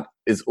that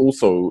is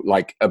also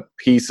like a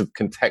piece of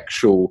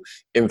contextual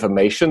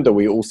information that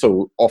we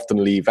also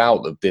often leave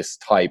out of this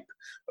type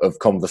of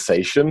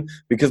conversation,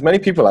 because many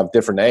people have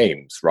different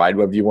aims, right?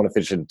 Whether you want to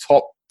finish in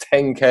top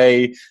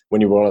 10K,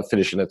 when you want to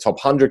finish in a top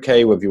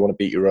 100K, whether you want to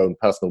beat your own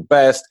personal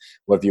best,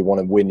 whether you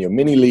want to win your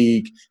mini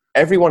league.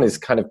 Everyone is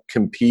kind of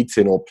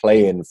competing or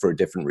playing for a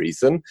different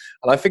reason.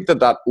 And I think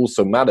that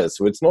also matters.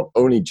 So it's not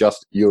only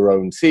just your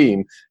own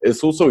team,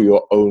 it's also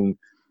your own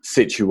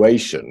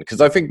situation. Because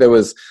I think there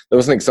was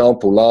an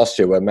example last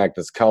year where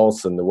Magnus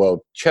Carlsen, the world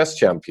chess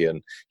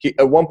champion,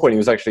 at one point he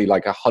was actually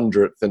like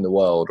 100th in the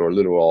world or a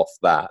little off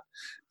that.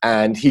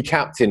 And he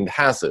captained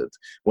Hazard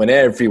when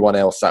everyone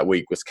else that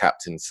week was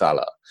captain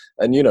Salah.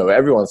 And,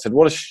 everyone said,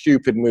 what a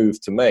stupid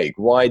move to make.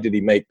 Why did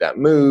he make that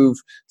move?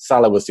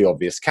 Salah was the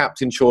obvious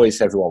captain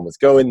choice. Everyone was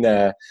going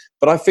there.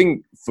 But I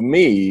think for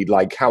me,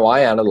 like how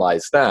I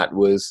analysed that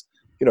was,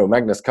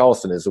 Magnus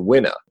Carlsen is a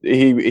winner.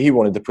 He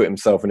wanted to put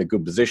himself in a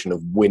good position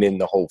of winning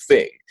the whole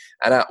thing.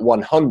 And at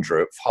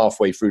 100th,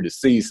 halfway through the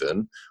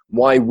season,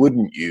 why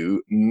wouldn't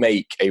you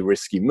make a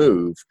risky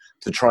move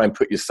to try and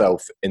put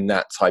yourself in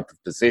that type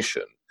of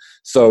position?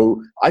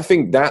 So I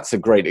think that's a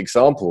great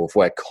example of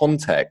where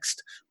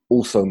context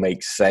also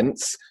makes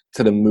sense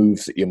to the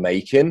moves that you're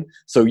making.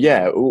 So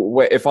yeah,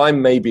 if I'm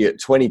maybe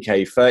at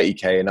 20K,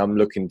 30K, and I'm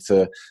looking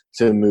to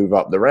move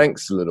up the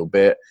ranks a little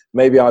bit,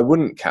 maybe I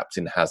wouldn't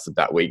captain Hazard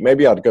that week.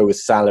 Maybe I'd go with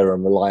Salah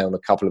and rely on a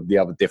couple of the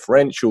other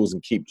differentials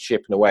and keep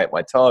chipping away at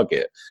my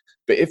target.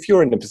 But if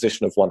you're in the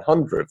position of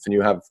 100th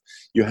and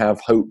you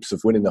have hopes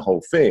of winning the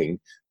whole thing,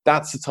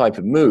 that's the type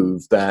of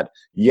move that,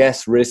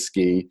 yes,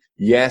 risky,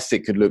 yes,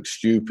 it could look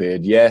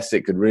stupid, yes,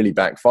 it could really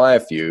backfire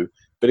for you,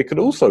 but it could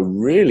also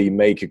really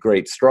make a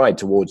great stride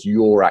towards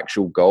your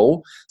actual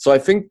goal. So I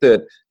think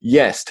that,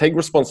 yes, take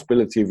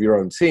responsibility of your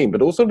own team,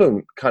 but also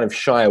don't kind of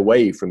shy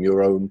away from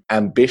your own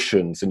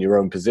ambitions and your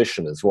own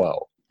position as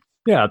well.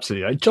 Yeah,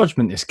 absolutely.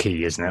 Judgment is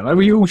key, isn't it? Like,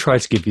 we all try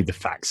to give you the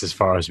facts as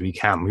far as we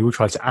can. We all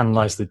try to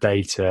analyse the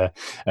data,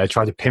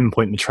 try to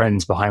pinpoint the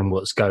trends behind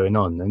what's going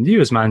on. And you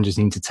as managers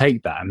need to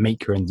take that and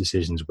make your own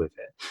decisions with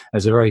it.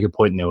 There's a very good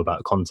point, Neil,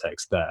 about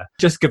context there.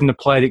 Just given a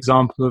played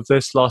example of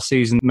this last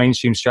season,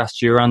 mainstream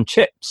strategy around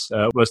chips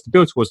was to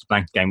build towards the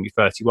blank game week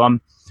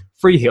 31,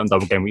 free hit on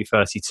double game week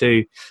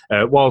 32,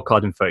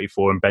 wildcard in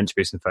 34 and bench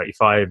boost in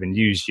 35, and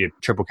use your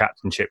triple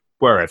captainship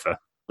wherever.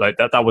 Like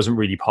that wasn't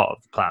really part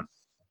of the plan.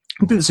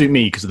 It didn't suit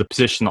me because of the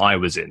position I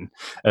was in.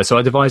 So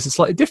I devised a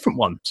slightly different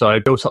one. So I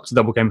built up to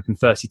double game in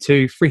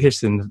 32, free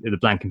hits in the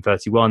blank in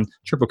 31,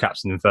 triple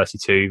captain in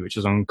 32, which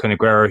was on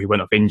Conaguero, who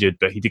went off injured,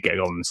 but he did get a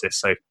goal and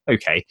assist. So,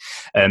 okay.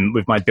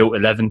 With my built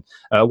 11,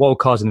 wild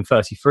cards in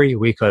 33,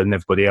 weaker than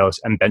everybody else,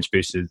 and bench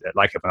boosted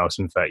like everyone else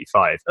in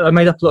 35. I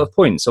made up a lot of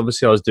points.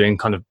 Obviously, I was doing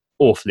kind of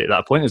awfully at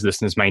that point, as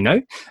listeners may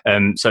know.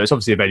 So it's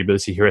obviously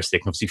availability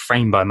heuristic and obviously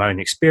framed by my own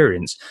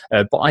experience,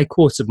 but I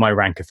quartered my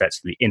rank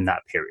effectively in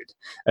that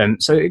period.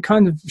 So it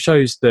kind of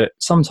shows that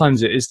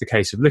sometimes it is the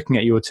case of looking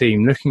at your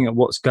team, looking at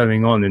what's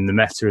going on in the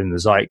meta, in the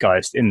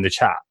zeitgeist, in the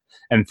chat,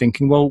 and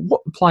thinking, well, what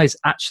applies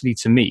actually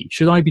to me?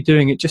 Should I be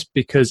doing it just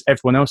because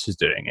everyone else is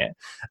doing it?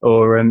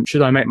 Or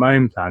should I make my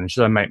own plan?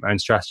 Should I make my own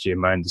strategy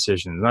and my own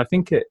decisions? And I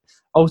think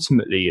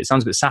ultimately, it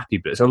sounds a bit sappy,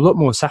 but it's a lot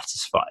more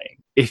satisfying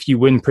if you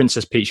win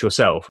Princess Peach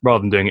yourself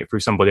rather than doing it through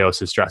somebody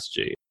else's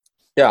strategy.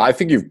 Yeah, I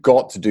think you've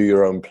got to do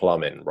your own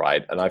plumbing,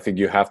 right? And I think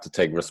you have to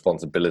take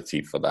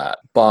responsibility for that.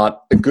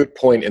 But a good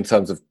point in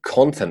terms of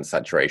content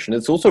saturation,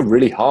 it's also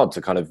really hard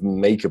to kind of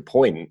make a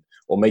point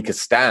or make a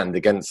stand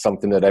against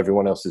something that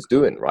everyone else is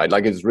doing, right?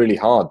 Like, it's really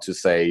hard to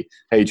say,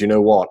 hey, do you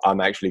know what?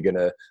 I'm actually going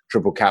to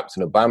triple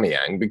captain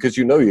Aubameyang, because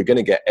you know you're going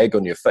to get egg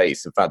on your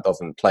face if that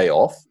doesn't play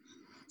off.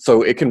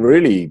 So it can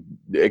really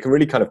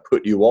kind of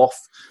put you off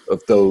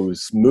of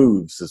those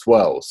moves as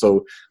well.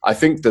 So I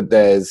think that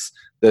there's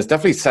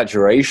definitely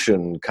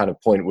saturation kind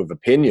of point with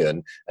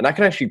opinion, and that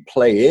can actually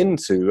play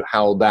into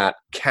how that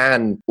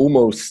can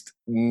almost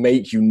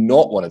make you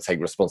not want to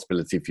take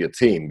responsibility for your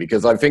team.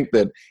 Because I think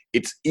that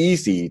it's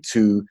easy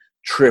to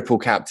triple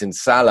captain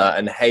Salah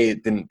and, hey,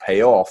 it didn't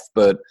pay off,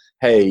 but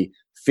hey,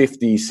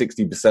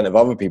 50-60% of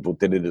other people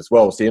did it as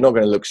well. So you're not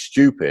going to look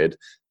stupid.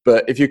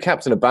 But if you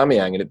captain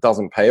Aubameyang and it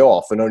doesn't pay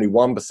off and only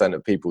 1%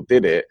 of people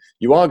did it,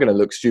 you are going to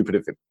look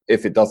stupid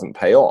if it doesn't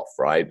pay off,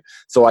 right?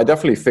 So I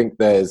definitely think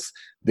there's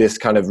this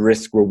kind of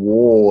risk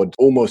reward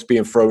almost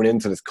being thrown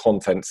into this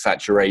content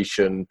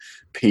saturation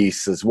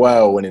piece as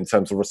well, and in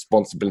terms of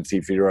responsibility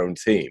for your own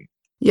team.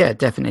 Yeah,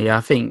 definitely.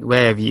 I think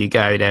wherever you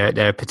go,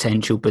 there are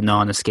potential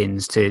banana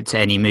skins to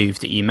any move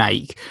that you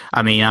make.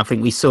 I mean, I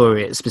think we saw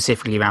it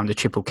specifically around the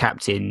triple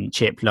captain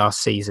chip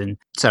last season.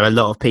 So a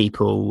lot of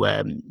people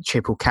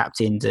triple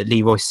captained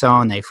Leroy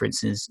Sané, for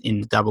instance,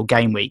 in the double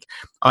game week.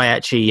 I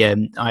actually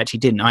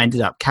didn't. I ended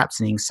up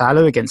captaining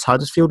Salah against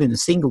Huddersfield in a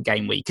single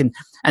game week, and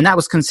that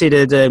was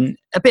considered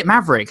a bit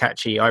maverick,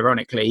 actually,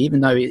 ironically,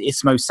 even though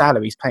it's Mo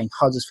Salah. He's playing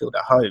Huddersfield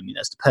at home.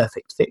 That's the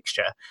perfect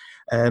fixture.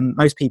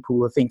 Most people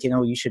were thinking,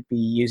 oh, you should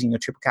be using your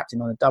triple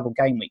captain on a double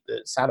game week,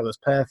 but Salah was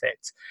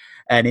perfect.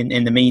 And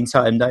in the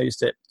meantime, those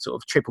that sort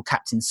of triple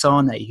captain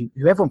Sané,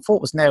 who everyone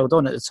thought was nailed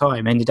on at the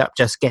time, ended up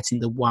just getting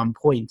the 1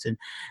 point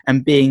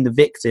and being the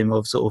victim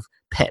of sort of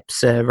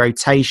Pep's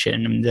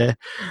rotation. And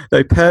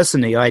though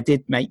personally, I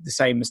did make the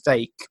same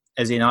mistake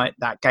as in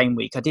that game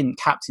week. I didn't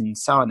captain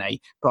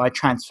Sané, but I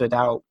transferred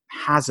out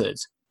Hazard,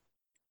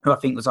 who I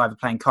think was either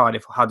playing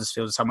Cardiff or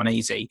Huddersfield or someone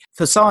easy,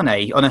 for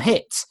Sané on a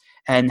hit.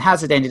 And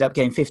Hazard ended up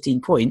getting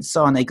 15 points.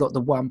 Sané got the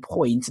 1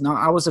 point. And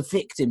I was a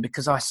victim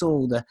because I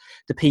saw the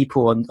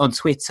people on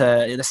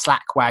Twitter, the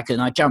Slack wagon.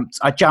 I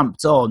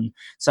jumped on.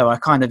 So I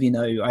kind of,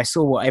 I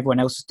saw what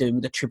everyone else was doing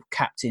with the triple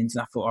captains.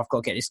 And I thought, I've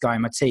got to get this guy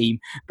in my team.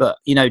 But,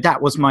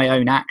 that was my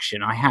own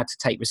action. I had to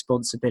take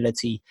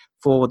responsibility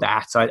for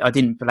that. I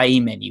didn't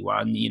blame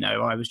anyone.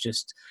 I was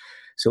just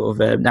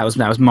sort of that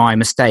was my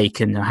mistake,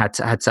 and I had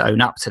to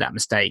own up to that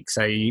mistake.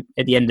 So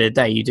at the end of the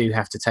day, you do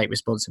have to take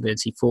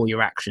responsibility for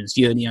your actions.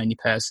 You're the only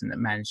person that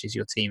manages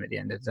your team at the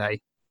end of the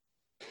day.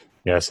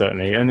 Yeah,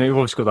 certainly. And they've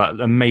also got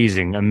that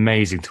amazing,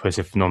 amazing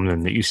Twitter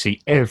phenomenon that you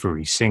see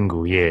every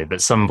single year,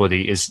 that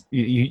somebody is,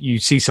 you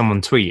see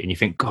someone tweet and you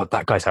think, God,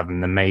 that guy's having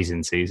an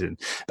amazing season.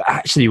 But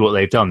actually what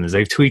they've done is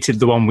they've tweeted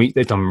the 1 week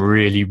they've done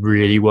really,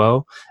 really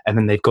well. And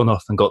then they've gone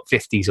off and got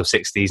 50s or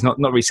 60s, not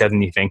really said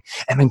anything,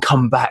 and then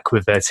come back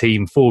with their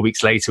team 4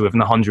 weeks later with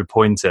an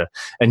 100-pointer.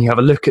 And you have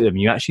a look at them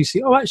and you actually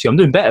see, oh, actually, I'm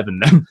doing better than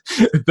them.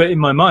 But in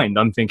my mind,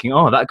 I'm thinking,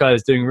 oh, that guy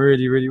is doing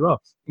really, really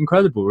well.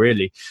 Incredible,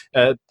 really.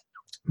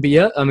 But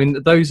yeah, I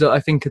mean, those are, I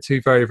think, are two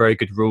very, very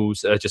good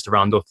rules just to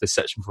round off this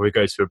section before we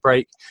go to a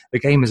break. The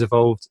game has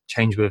evolved,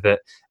 change with it,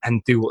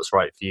 and do what's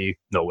right for you,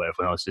 not what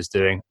everyone else is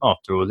doing.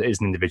 After all, it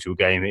is an individual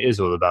game. It is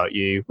all about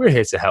you. We're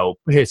here to help.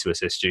 We're here to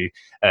assist you,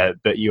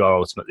 but you are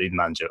ultimately the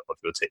manager of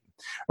your team.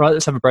 Right,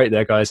 let's have a break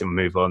there, guys, and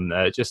we'll move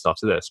on just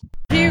after this.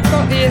 Who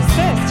got the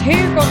assist?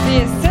 Who got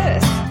the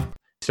assist?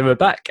 So we're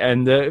back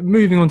and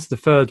moving on to the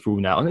third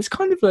rule now. And it's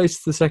kind of related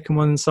to the second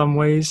one in some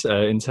ways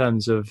in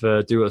terms of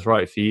do what's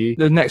right for you.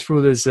 The next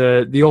rule is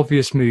the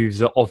obvious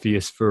moves are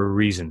obvious for a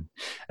reason.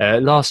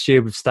 Last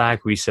year with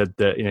Stag, we said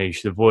that you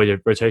should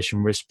avoid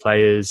rotation risk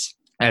players.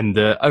 And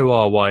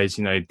OR-wise,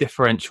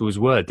 differentials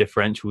were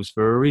differentials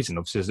for a reason.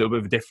 Obviously, there's a little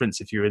bit of a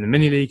difference if you're in the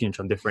mini-league and you're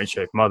trying to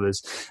differentiate from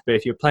others. But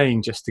if you're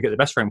playing just to get the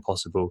best rank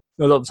possible,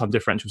 a lot of the time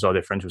differentials are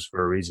differentials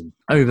for a reason.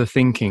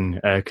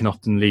 Overthinking can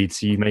often lead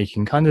to you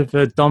making kind of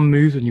a dumb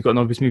move when you've got an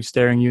obvious move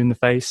staring you in the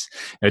face.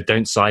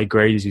 Don't side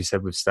grade, as you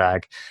said with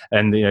Stag.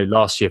 And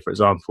last year, for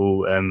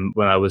example,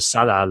 when I was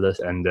Salah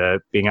and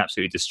being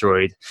absolutely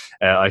destroyed,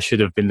 I should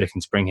have been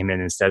looking to bring him in.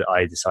 Instead,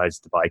 I decided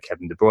to buy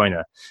Kevin De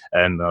Bruyne.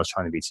 I was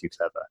trying to be too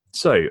clever.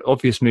 So,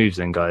 obvious moves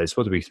then, guys.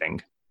 What do we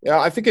think? Yeah,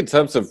 I think in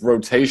terms of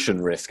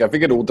rotation risk, I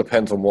think it all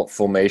depends on what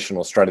formation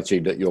or strategy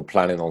that you're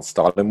planning on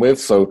starting with.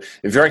 So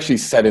if you're actually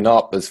setting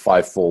up as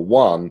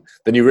 5-4-1,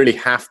 then you really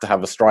have to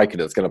have a striker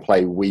that's going to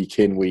play week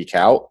in, week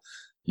out.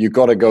 You've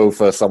got to go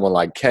for someone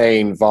like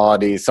Kane,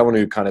 Vardy, someone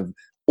who kind of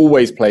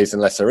always plays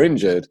unless they're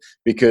injured,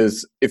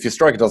 because if your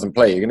striker doesn't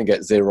play, you're going to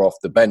get 0 off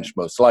the bench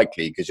most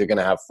likely, because you're going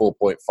to have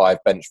 4.5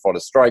 bench fodder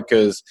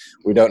strikers.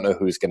 We don't know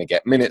who's going to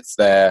get minutes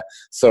there.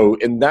 So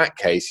in that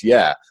case,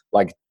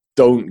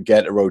 don't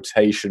get a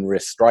rotation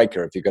risk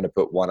striker if you're going to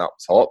put one up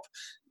top.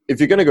 If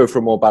you're going to go for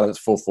a more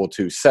balanced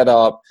 4-4-2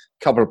 setup,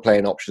 couple of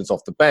playing options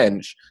off the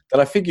bench, then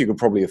I think you could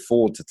probably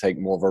afford to take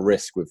more of a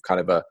risk with kind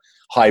of a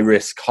high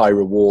risk, high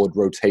reward,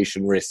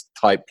 rotation risk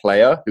type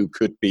player who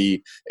could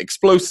be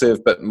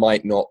explosive but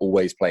might not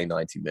always play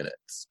 90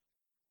 minutes.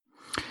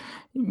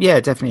 Yeah,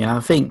 definitely. I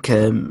think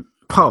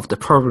part of the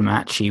problem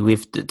actually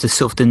with the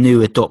sort of the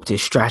new adopted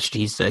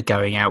strategies that are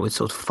going out with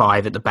sort of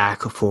 5 at the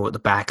back or 4 at the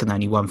back and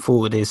only 1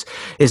 forward is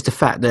the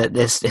fact that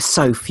there's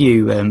so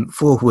few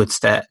forwards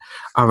that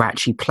are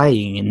actually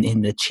playing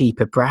in the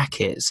cheaper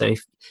bracket. So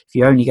if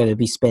you're only going to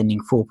be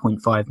spending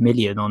 4.5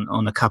 million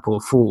on a couple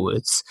of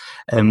forwards,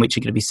 which are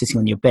going to be sitting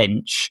on your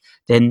bench,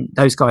 then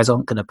those guys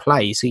aren't going to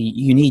play. So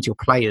you need your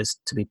players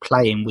to be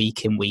playing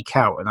week in, week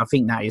out. And I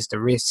think that is the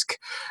risk.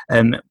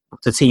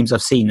 The teams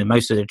I've seen and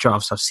most of the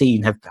drafts I've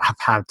seen have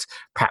had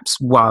perhaps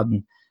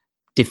one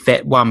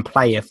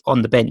player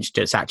on the bench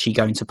that's actually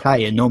going to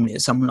play, and normally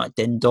it's someone like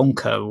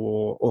Dendoncker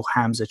or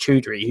Hamza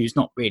Choudhury, who's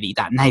not really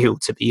that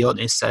nailed, to be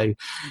honest. So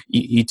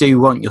you do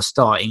want your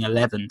starting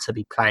 11 to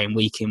be playing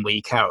week in,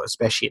 week out,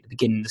 especially at the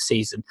beginning of the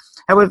season.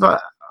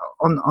 However,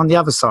 on the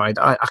other side,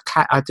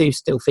 I do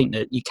still think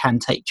that you can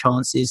take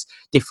chances.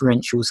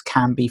 Differentials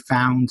can be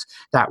found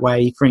that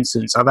way. For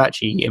instance, I've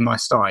actually, in my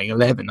starting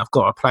 11, I've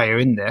got a player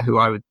in there who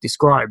I would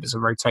describe as a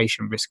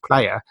rotation risk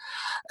player.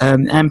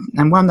 And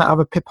one that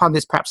other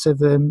pundits perhaps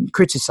have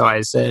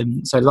criticised. So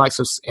the likes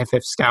of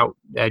FF Scout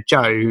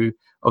Joe, who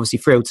obviously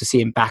thrilled to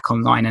see him back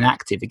online and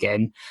active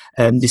again,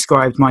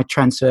 described my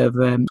transfer,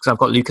 because I've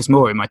got Lucas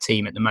Moura in my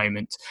team at the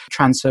moment,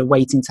 transfer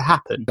waiting to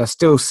happen. I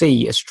still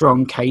see a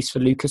strong case for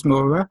Lucas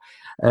Moura,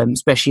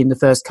 especially in the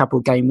first couple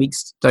of game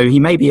weeks, though he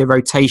may be a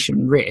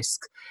rotation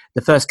risk.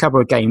 The first couple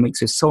of game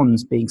weeks with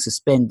Son's being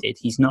suspended,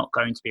 he's not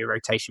going to be a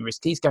rotation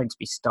risk. He's going to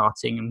be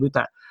starting. And with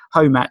that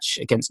home match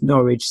against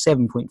Norwich,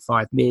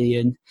 7.5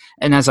 million.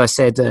 And as I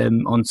said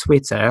on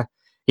Twitter,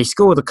 he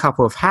scored a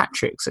couple of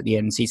hat-tricks at the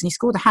end of the season. He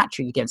scored a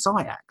hat-trick against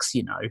Ajax,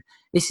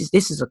 This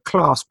is a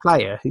class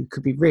player who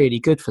could be really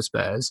good for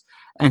Spurs,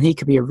 and he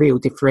could be a real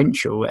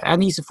differential,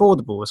 and he's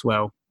affordable as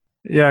well.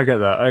 Yeah, I get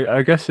that.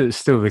 I guess it's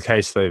still the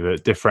case, though,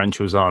 that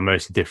differentials are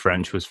mostly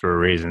differentials for a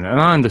reason. And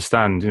I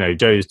understand,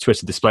 Joe's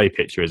Twitter display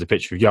picture is a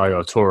picture of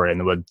Yaya Toure and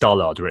the word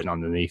dullard written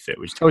underneath it,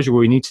 which tells you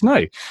all you need to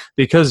know.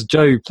 Because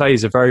Joe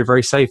plays a very,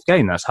 very safe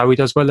game. That's how he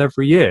does well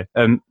every year.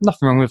 Nothing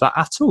wrong with that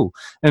at all.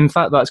 In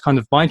fact, that's kind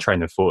of my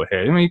train of thought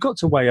here. You've got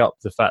to weigh up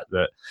the fact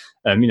that,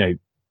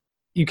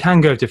 you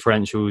can go with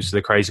differentials,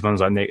 the crazy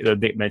ones like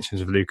Nick mentions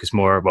with Lucas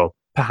Moura. Well,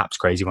 perhaps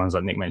crazy ones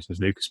like Nick mentions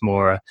with Lucas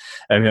Moura.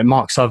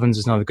 Mark Southerns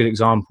is another good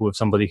example of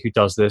somebody who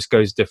does this,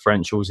 goes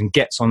differentials and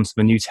gets onto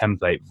the new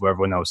template where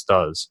everyone else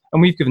does.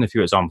 And we've given a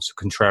few examples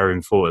of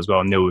contrarian thought as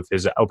well. Neil with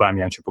his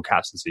Aubameyang triple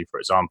captaincy, for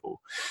example.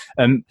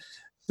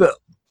 But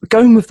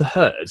going with the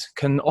herd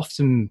can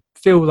often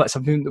feel like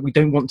something that we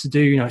don't want to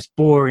do. It's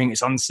boring,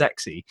 it's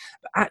unsexy.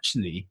 But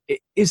actually,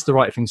 it is the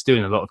right thing to do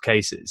in a lot of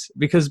cases,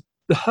 because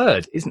the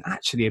herd isn't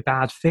actually a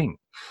bad thing.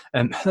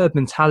 Herd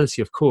mentality,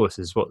 of course,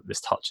 is what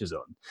this touches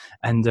on.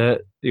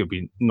 And you'll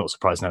be not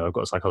surprised now I've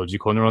got a psychology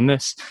corner on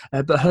this.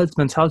 But herd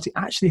mentality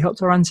actually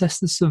helped our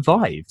ancestors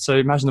survive. So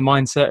imagine the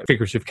mindset,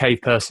 figurative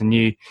cave person,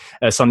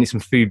 suddenly some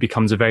food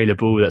becomes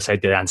available. Let's say a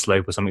dead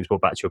antelope or something's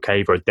brought back to your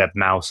cave, or a dead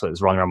mouse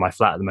that's running around my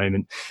flat at the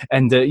moment.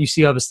 And you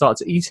see others start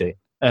to eat it.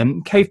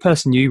 Cave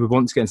person you would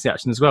want to get into the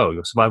action as well.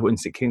 Your survival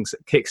instinct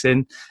kicks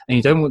in, and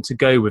you don't want to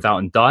go without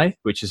and die,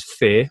 which is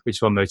fear, which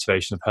is one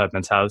motivation of herd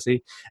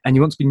mentality. And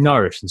you want to be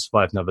nourished and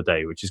survive another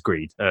day, which is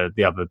greed,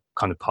 the other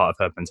kind of part of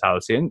herd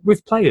mentality. And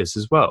with players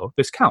as well,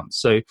 this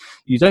counts. So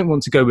you don't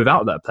want to go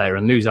without that player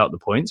and lose out the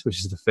points, which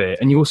is the fear.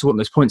 And you also want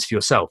those points for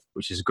yourself,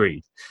 which is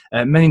greed.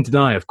 Many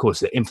deny, of course,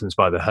 they're influenced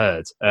by the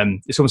herd.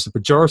 It's almost a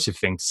pejorative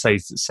thing to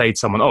say to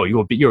someone, oh,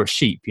 you're a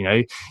sheep,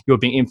 you're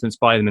being influenced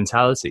by the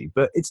mentality.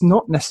 But it's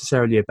not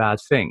necessarily a bad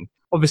thing.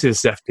 Obviously,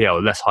 this is FPL,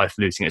 a less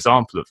highfalutin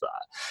example of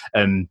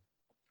that.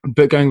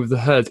 But going with the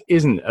herd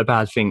isn't a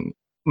bad thing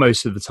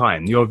most of the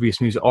time. The obvious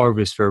moves are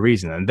obvious for a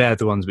reason, and they're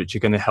the ones which are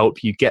going to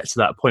help you get to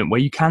that point where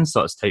you can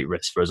start to take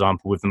risks, for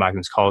example, with the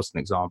Magnus Carlsen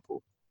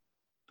example.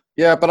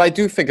 Yeah, but I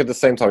do think at the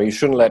same time, you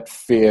shouldn't let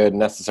fear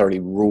necessarily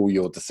rule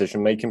your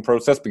decision-making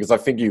process, because I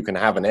think you can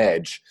have an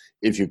edge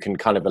if you can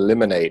kind of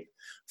eliminate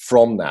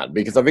from that.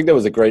 Because I think there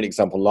was a great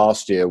example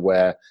last year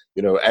where,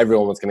 you know,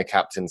 everyone was going to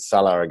captain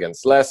Salah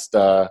against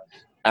Leicester.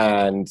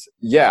 And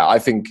yeah, I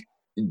think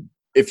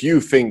if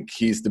you think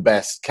he's the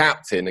best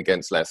captain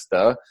against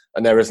Leicester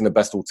and there isn't a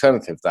best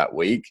alternative that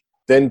week,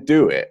 then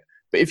do it.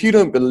 But if you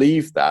don't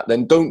believe that,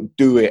 then don't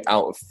do it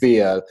out of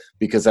fear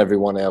because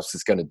everyone else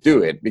is going to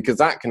do it, because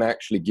that can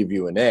actually give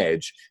you an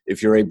edge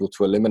if you're able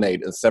to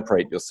eliminate and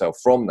separate yourself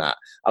from that.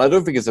 And I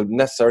don't think it's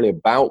necessarily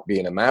about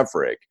being a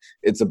maverick.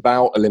 It's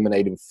about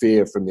eliminating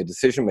fear from your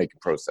decision-making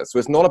process. So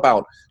it's not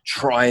about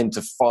trying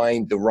to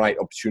find the right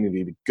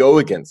opportunity to go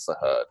against the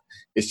herd.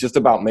 It's just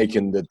about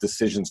making the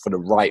decisions for the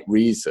right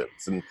reasons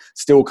and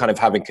still kind of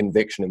having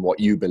conviction in what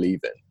you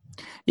believe in.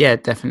 Yeah,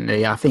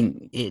 definitely. I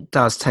think it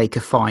does take a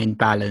fine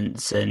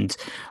balance. And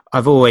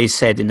I've always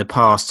said in the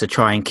past to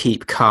try and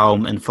keep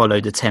calm and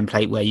follow the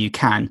template where you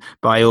can.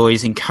 But I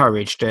always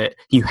encourage that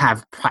you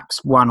have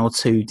perhaps one or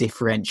two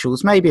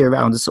differentials, maybe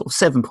around the sort of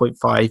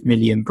 7.5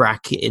 million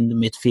bracket in the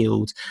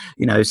midfield.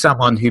 You know,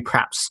 someone who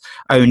perhaps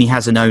only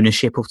has an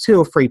ownership of 2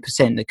 or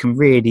 3% that can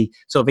really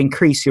sort of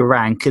increase your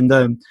rank.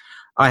 And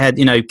I had,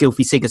 you know,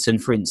 Gylfi Sigurdsson,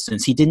 for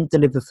instance. He didn't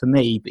deliver for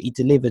me, but he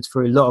delivered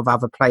for a lot of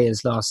other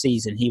players last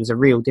season. He was a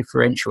real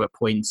differential at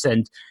points.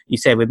 And you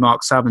said with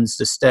Mark Summons,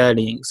 the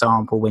Sterling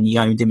example, when you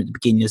owned him at the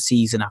beginning of the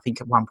season, I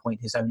think at one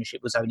point his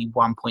ownership was only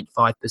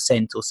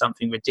 1.5% or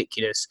something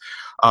ridiculous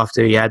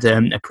after he had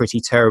a pretty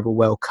terrible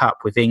World Cup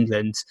with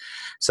England.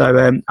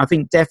 So I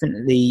think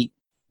definitely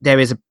there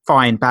is a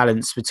fine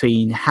balance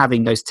between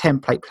having those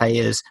template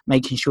players,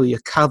 making sure you're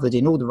covered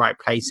in all the right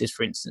places,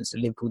 for instance, a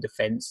Liverpool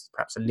defence,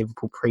 perhaps a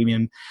Liverpool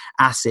premium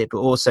asset, but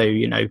also,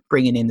 you know,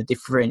 bringing in the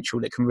differential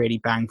that can really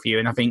bang for you.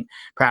 And I think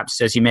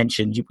perhaps, as you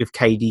mentioned, with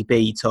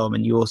KDB, Tom,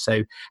 and you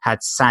also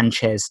had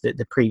Sanchez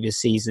the previous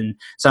season,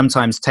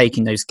 sometimes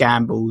taking those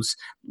gambles.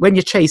 When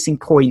you're chasing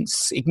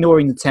points,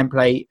 ignoring the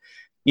template,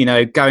 you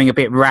know, going a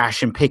bit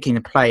rash and picking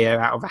a player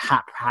out of a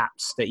hat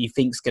perhaps that you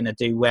think's going to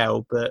do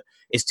well, but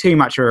it's too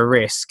much of a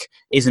risk,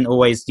 isn't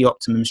always the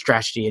optimum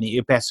strategy. And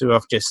you're better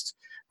off just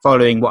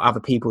following what other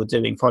people are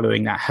doing,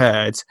 following that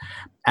herd,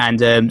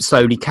 and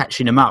slowly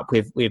catching them up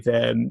with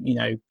you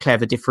know,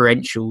 clever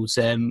differentials,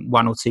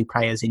 one or two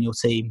players in your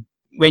team.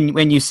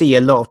 When you see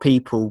a lot of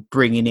people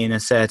bringing in a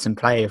certain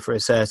player for a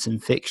certain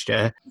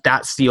fixture,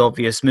 that's the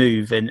obvious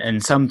move.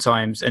 And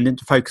sometimes, and then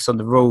to focus on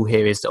the rule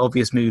here, is the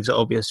obvious moves are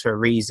obvious for a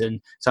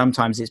reason.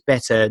 Sometimes it's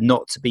better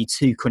not to be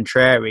too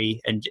contrary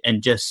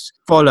and just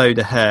follow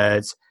the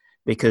herd,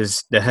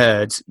 because the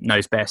herd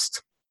knows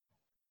best.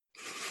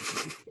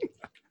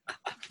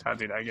 Can't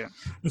do that again.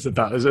 It's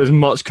about as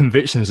much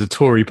conviction as a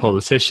Tory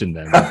politician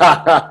then.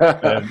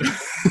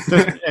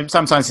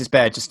 Sometimes it's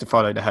better just to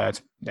follow the herd.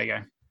 There you go.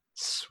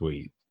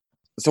 Sweet.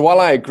 So while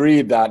I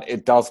agree that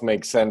it does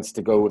make sense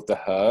to go with the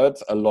herd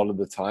a lot of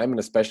the time, and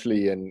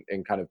especially in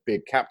kind of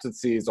big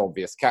captaincies,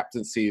 obvious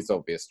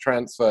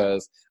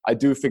transfers, I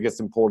do think it's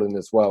important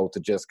as well to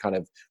just kind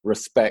of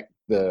respect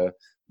the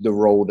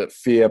role that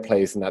fear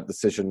plays in that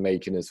decision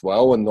making as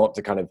well, and not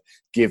to kind of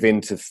give in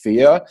to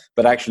fear,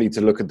 but actually to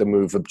look at the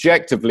move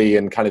objectively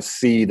and kind of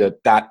see that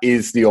that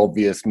is the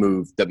obvious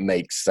move that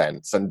makes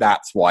sense, and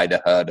that's why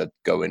the herd are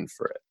going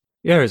for it.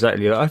 Yeah,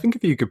 exactly. I think a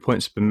few good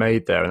points have been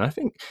made there. And I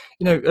think,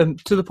 you know,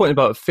 to the point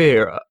about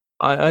fear,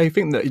 I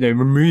think that, you know,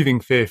 removing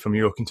fear from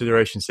your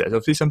consideration set is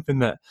obviously something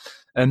that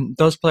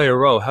does play a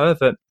role.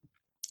 However,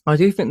 I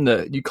do think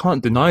that you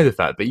can't deny the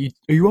fact that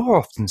you are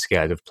often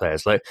scared of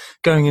players. Like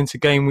going into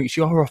game weeks,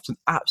 you are often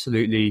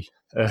absolutely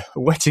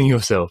wetting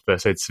yourself, so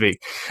to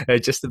speak,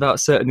 just about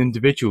certain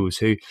individuals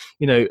who,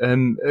 you know,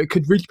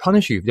 could really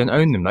punish you if you don't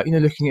own them. Like, you know,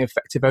 looking at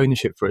effective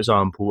ownership, for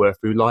example,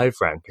 through live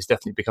rank has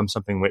definitely become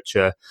something which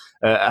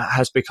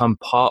has become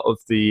part of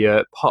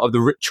the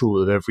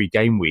ritual of every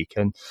game week.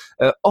 And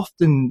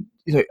often,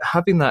 you know,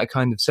 having that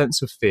kind of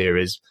sense of fear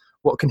is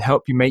what can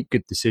help you make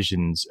good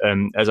decisions,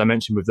 as I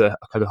mentioned, with the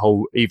kind of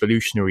whole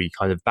evolutionary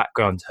kind of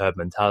background to herd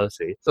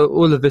mentality. So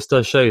all of this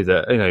does show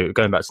that, you know,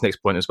 going back to the next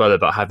point as well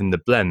about having the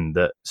blend,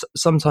 that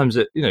sometimes,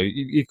 you know,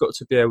 you've got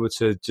to be able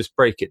to just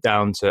break it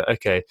down to,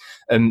 okay,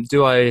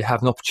 do I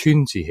have an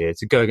opportunity here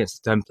to go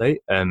against the template,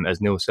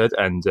 as Neil said,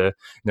 and, you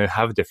know,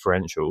 have a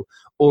differential?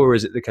 Or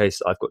is it the case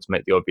that I've got to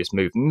make the obvious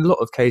move? In a lot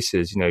of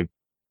cases, you know,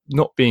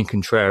 not being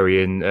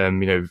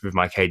contrarian, you know, with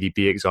my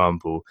KDB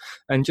example,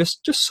 and just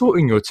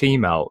sorting your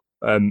team out,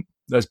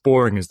 as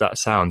boring as that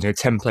sounds, you know,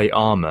 template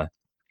armor,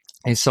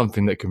 is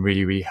something that can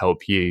really, really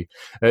help you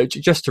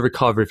just to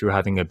recover if you're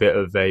having a bit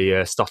of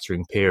a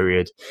stuttering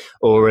period,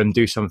 or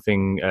do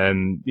something,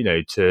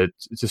 to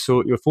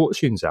sort your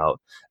fortunes out.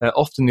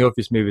 Often the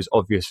obvious move is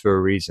obvious for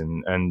a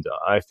reason. And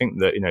I think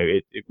that,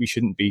 we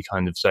shouldn't be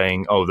kind of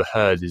saying, oh, the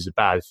herd is a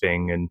bad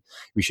thing, and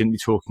we shouldn't be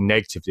talking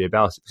negatively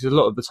about it, because a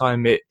lot of the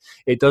time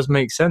it does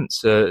make sense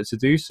to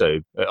do so.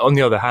 On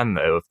the other hand,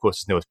 though, of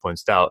course, as Neil's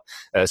pointed out,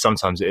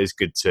 sometimes it is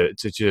good to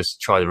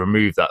just try to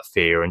remove that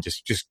fear and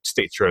just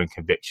stick to your own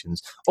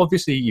convictions.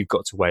 Obviously, you've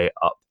got to weigh it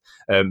up,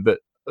 but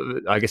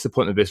I guess the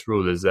point of this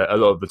rule is that a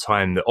lot of the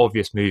time the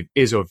obvious move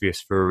is obvious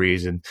for a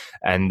reason,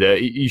 and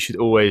you should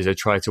always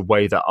try to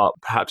weigh that up,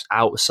 perhaps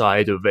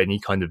outside of any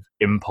kind of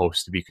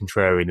impulse to be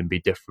contrarian and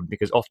be different,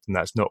 because often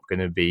that's not going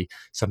to be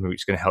something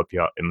which is going to help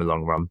you out in the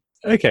long run.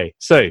 Okay,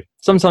 so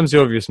sometimes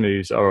the obvious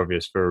moves are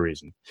obvious for a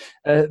reason.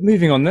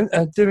 Moving on then,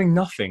 doing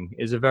nothing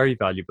is a very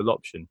valuable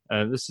option.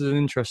 This is an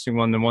interesting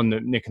one, the one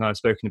that Nick and I have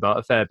spoken about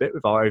a fair bit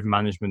with our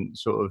overmanagement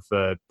sort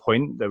of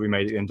point that we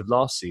made at the end of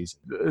last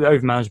season.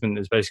 Overmanagement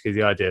is basically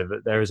the idea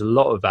that there is a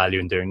lot of value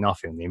in doing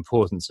nothing, the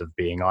importance of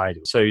being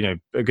idle. So,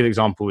 a good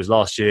example was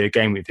last year,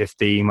 game week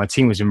 15, my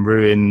team was in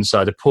ruins, I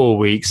had a poor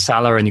week,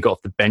 Salah only got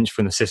off the bench for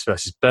an assist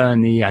versus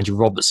Burnley, Andrew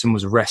Robertson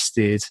was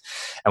arrested,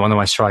 and one of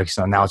my strikers,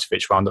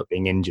 Arnautovic, wound up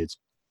being injured.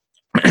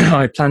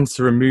 I planned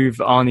to remove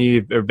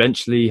Arnie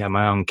eventually, have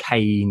my own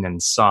Kane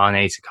and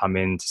Sane to come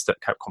in to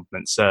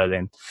complement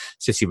Sterling.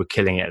 City were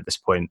killing it at this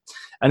point.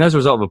 And as a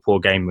result of a poor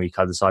game week,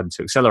 I decided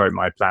to accelerate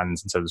my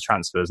plans in terms of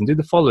transfers and do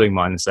the following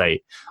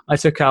 -8. I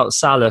took out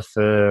Salah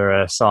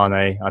for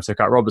Sane, I took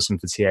out Robertson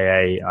for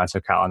TAA, and I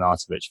took out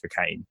Arnautovic for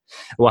Kane.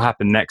 What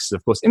happened next is,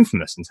 of course,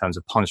 infamous in terms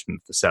of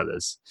punishment for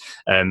sellers.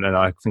 And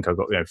I think I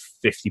got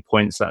 50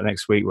 points that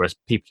next week, whereas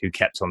people who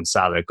kept on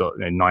Salah got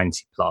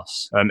 90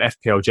 plus.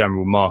 FPL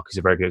General Mark is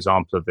a very good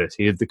example of this.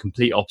 He did the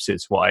complete opposite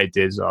to what I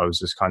did. I was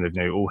just kind of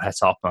all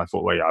het up, and I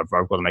thought, well, yeah, I've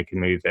got to make a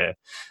move here.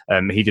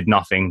 He did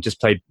nothing,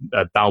 just played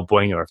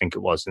Balbuena, I think it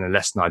was, in a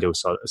less than ideal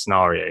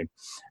scenario,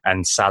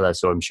 and Salah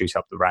saw him shoot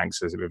up the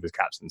ranks with his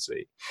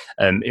captaincy.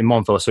 In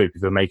one fell swoop,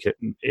 if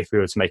we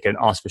were to make an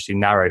artificially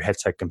narrow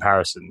head-to-head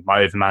comparison, my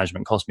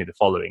overmanagement cost me the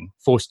following: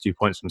 42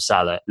 points from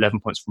Salah, 11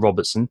 points from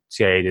Robertson,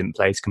 TAA didn't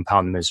play to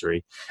compound the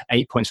misery,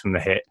 8 points from the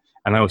hit,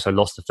 and I also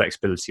lost the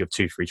flexibility of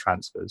 2 free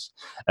transfers.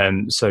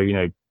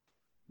 So,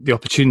 the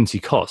opportunity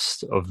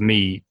cost of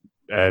me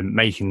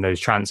making those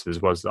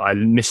transfers was that I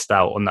missed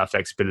out on that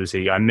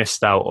flexibility. I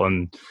missed out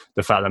on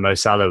the fact that Mo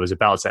Salah was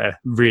about to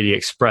really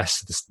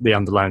express the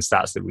underlying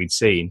stats that we'd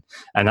seen.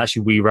 And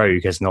actually, We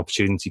Rogue has an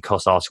opportunity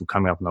cost article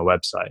coming up on our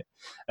website.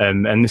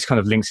 And this kind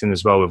of links in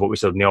as well with what we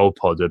said in the old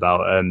pod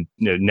about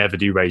never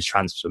do raise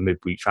transfers or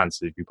midweek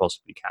transfers if you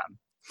possibly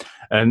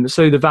can.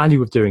 So the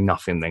value of doing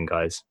nothing then,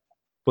 guys.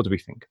 What do we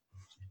think?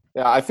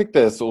 Yeah, I think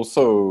there's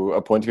also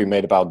a point to be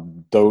made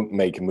about don't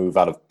make a move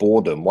out of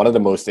boredom. One of the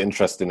most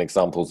interesting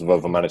examples of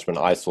overmanagement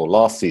I saw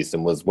last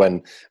season was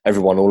when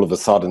everyone all of a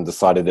sudden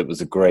decided it was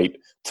a great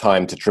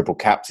time to triple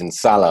captain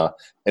Salah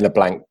in a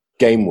blank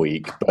game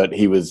week, but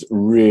he was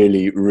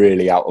really,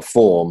 really out of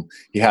form.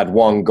 He had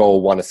 1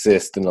 goal, 1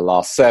 assist in the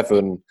last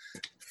 7,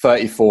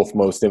 34th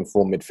most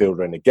informed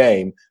midfielder in the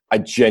game. I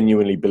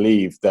genuinely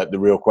believe that the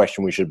real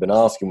question we should have been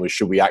asking was,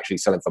 should we actually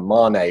sell him for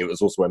Mane? It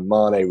was also when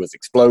Mane was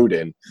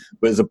exploding.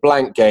 But it was a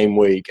blank game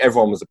week.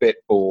 Everyone was a bit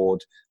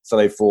bored. So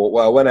they thought,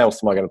 well, when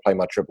else am I going to play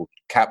my triple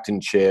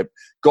captainship?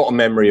 Got a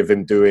memory of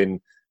him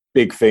doing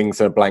big things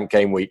in a blank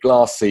game week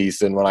last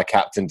season when I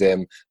captained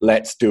him.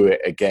 Let's do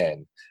it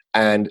again.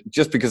 And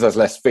just because there's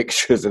less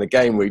fixtures in a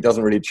game week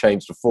doesn't really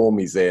change the form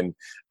he's in.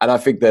 And I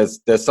think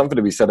there's something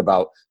to be said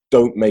about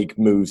don't make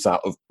moves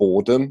out of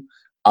boredom,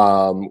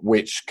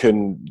 which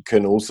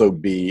can also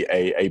be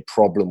a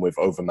problem with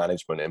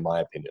overmanagement, in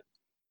my opinion.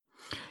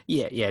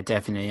 Yeah,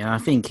 definitely. And I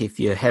think if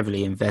you're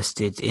heavily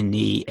invested in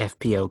the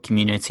FPL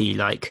community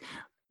like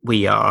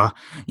we are,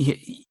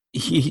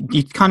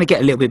 you kind of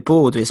get a little bit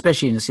bored,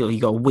 especially in the sort of, you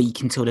got a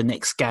week until the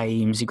next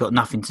games, you've got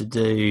nothing to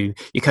do.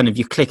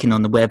 You're clicking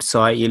on the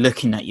website, you're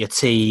looking at your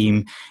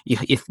team,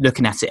 you're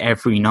looking at it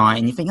every night,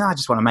 and you think, I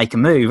just want to make a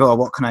move. Oh,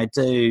 what can I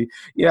do?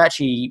 You're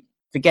actually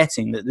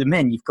forgetting that the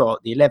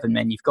 11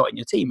 men you've got in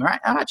your team are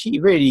actually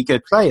really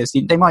good players.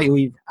 They might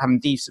all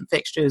have decent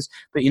fixtures,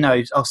 but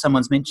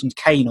someone's mentioned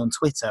Kane on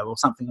Twitter or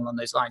something along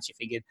those lines. You're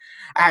thinking,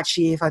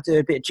 actually, if I do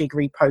a bit of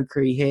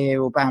jiggery-pokery here,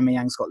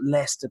 Aubameyang's got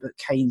Leicester, but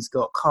Kane's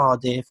got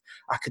Cardiff,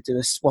 I could do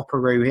a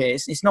swapperoo here.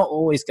 It's not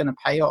always going to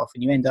pay off,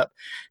 and you end up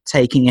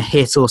taking a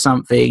hit or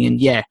something. And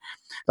yeah,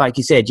 like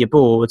you said, you're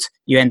bored,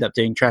 you end up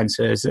doing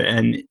transfers,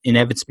 and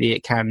inevitably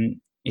it can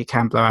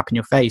blow up in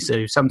your face.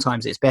 So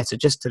sometimes it's better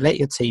just to let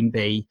your team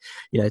be,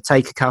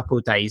 take a couple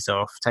of days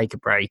off, take a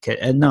break,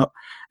 and not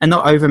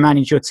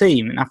overmanage your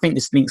team. And I think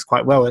this links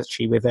quite well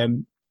actually with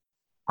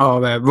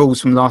our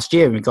rules from last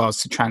year in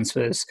regards to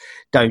transfers.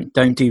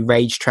 Don't do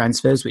rage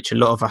transfers, which a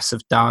lot of us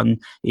have done.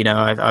 You know,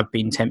 I've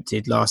been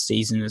tempted last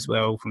season as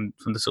well from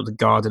the sort of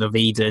Garden of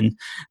Eden,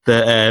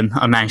 but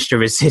I managed to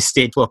resist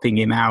it, swapping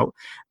him out.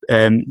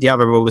 The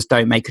other rule was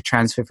don't make a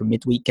transfer for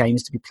midweek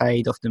games to be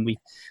played. Often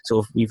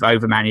we've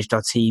overmanaged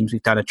our teams.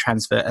 We've done a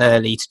transfer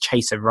early to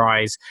chase a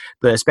rise,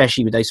 but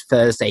especially with those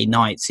Thursday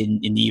nights in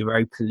the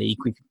Europa League,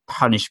 we've been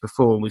punished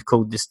before, and we've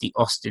called this the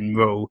Austin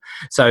rule.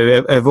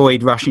 So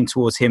avoid rushing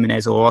towards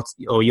Jimenez or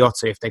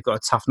Jota if they've got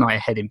a tough night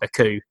ahead in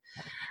Baku.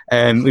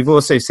 We've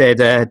also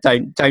said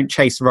don't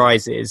chase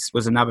rises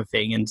was another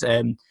thing,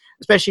 and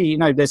especially, you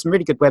know, there's some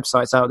really good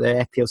websites out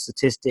there, FPL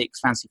Statistics,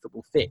 Fantasy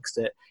Football Fix,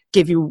 that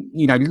give you,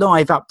 you know,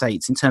 live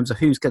updates in terms of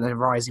who's going to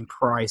rise in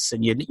price,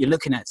 and you're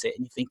looking at it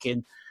and you're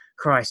thinking,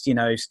 Christ, you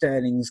know,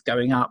 Sterling's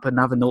going up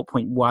another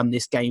 0.1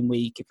 this game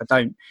week. If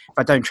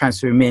I don't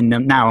transfer him in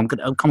now, I'm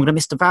gonna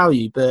miss the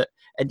value. But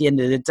at the end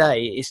of the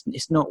day,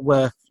 it's not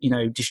worth, you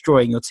know,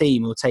 destroying your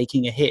team or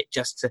taking a hit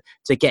just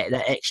to get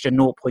that extra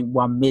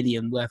 0.1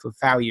 million worth of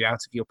value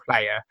out of your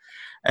player.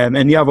 And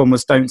the other one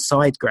was don't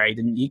side grade,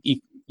 and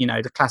you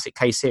know, the classic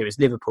case here is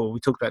Liverpool. We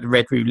talked about the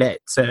red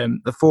roulette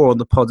before on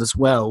the pod as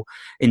well,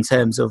 in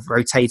terms of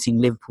rotating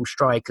Liverpool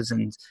strikers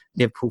and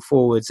Liverpool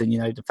forwards, and, you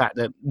know, the fact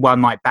that one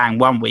might bang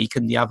one week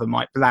and the other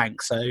might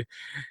blank. So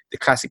the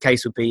classic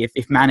case would be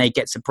if Mane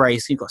gets a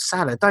brace, you've got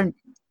Salah, don't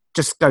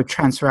just go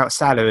transfer out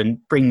Salah and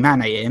bring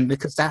Mane in,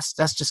 because that's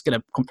just going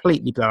to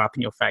completely blow up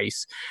in your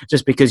face,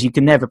 just because you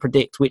can never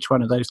predict which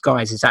one of those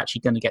guys is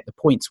actually going to get the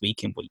points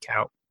week in, week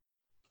out.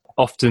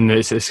 Often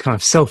it's kind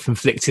of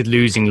self-inflicted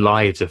losing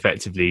lives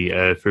effectively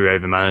through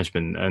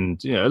over-management.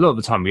 And, you know, a lot of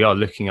the time we are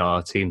looking at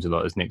our teams a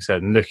lot, as Nick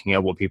said, and looking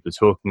at what people are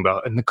talking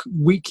about. And the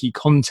weekly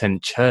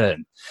content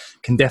churn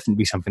can definitely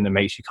be something that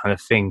makes you kind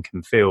of think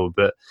and feel.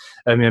 But,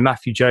 you know,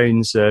 Matthew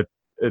Jones,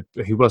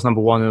 who was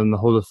number one in the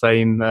Hall of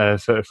Fame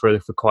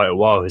for quite a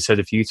while, has said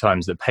a few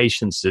times that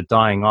patience is a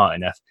dying art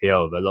in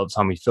FPL. But a lot of the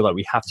time we feel like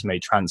we have to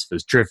make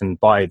transfers driven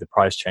by the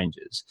price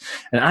changes.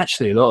 And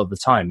actually, a lot of the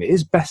time, it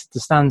is best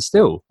to stand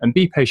still and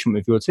be patient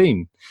with your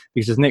team.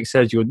 Because as Nick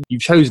said,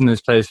 you've chosen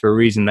those players for a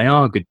reason. They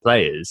are good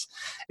players.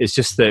 It's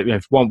just that, you know,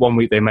 one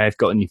week they may have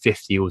gotten you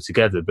 50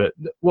 altogether, but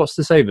what's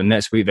to say that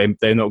next week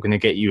they're not going to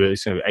get you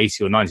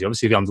 80 or 90?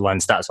 Obviously, if the underlying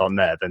stats aren't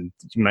there, then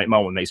you might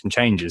want to make some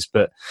changes.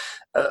 But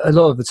a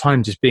lot of the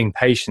time, just being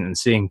patient and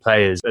seeing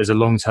players as a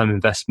long-term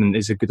investment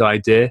is a good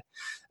idea.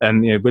 You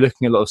know, we're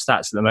looking at a lot of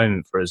stats at the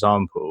moment, for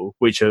example,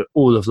 which are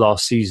all of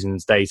last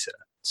season's data.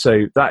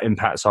 So that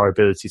impacts our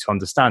ability to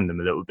understand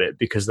them a little bit,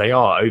 because they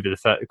are over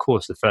the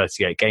course of the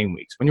 38 game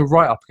weeks. When you're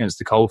right up against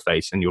the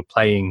coalface and you're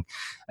playing,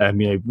 you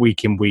know,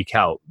 week in, week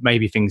out,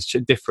 maybe things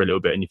should differ a little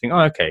bit, and you think,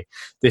 oh, okay,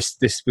 this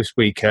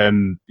week,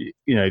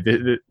 you know,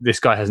 this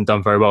guy hasn't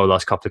done very well the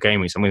last couple of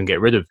game weeks, I'm going to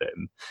get rid of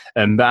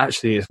him. But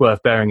actually, it's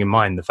worth bearing in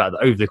mind the fact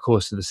that over the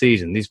course of the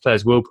season, these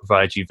players will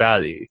provide you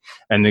value.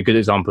 And a good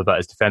example of that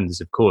is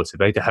defenders, of course. If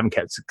they haven't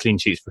kept clean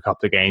sheets for a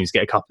couple of games,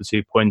 get a couple of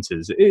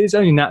 2-pointers, it is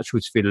only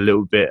natural to feel a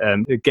little bit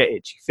get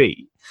itchy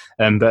feet,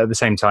 but at the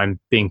same time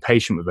being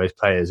patient with those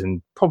players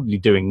and probably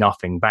doing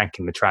nothing,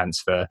 banking the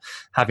transfer,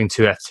 having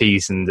 2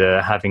 FTs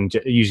and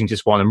using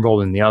just one and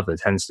rolling the other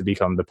tends to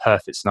become the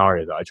perfect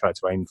scenario that I try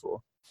to aim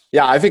for.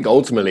 Yeah, I think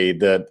ultimately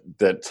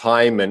that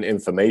time and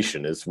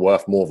information is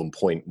worth more than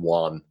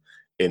 0.1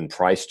 in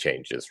price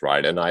changes,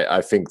 right? And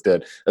I think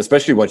that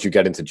especially once you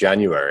get into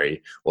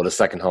January or the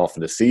second half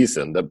of the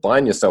season, that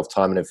buying yourself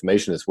time and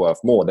information is worth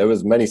more. There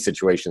was many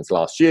situations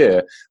last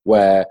year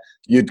where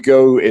you'd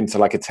go into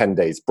like a 10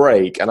 days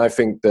break. And I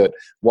think that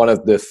one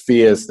of the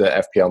fears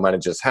that FPL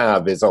managers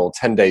have is,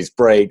 10 days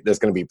break, there's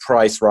going to be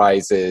price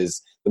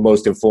rises. The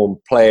most informed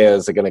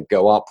players are going to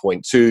go up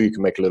 0.2. You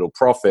can make a little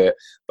profit.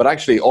 But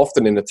actually,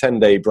 often in the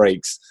 10-day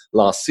breaks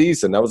last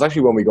season, that was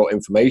actually when we got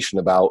information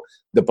about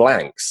the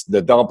blanks,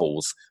 the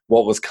doubles,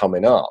 what was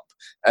coming up.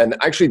 And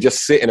actually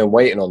just sitting and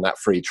waiting on that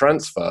free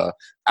transfer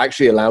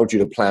actually allowed you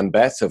to plan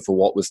better for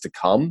what was to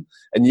come.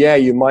 And yeah,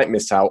 you might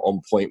miss out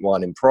on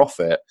 0.1 in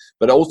profit,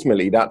 but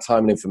ultimately that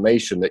time and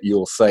information that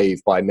you'll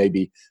save by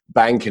maybe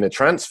banking a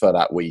transfer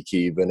that week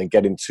even and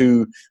getting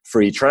 2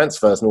 free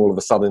transfers, and all of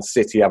a sudden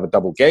City have a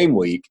double game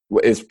week,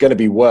 is going to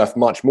be worth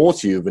much more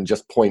to you than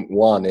just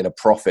 0.1 in a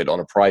profit on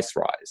a price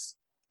rise.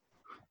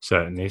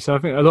 Certainly. So I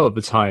think a lot of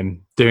the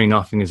time doing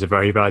nothing is a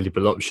very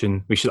valuable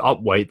option. We should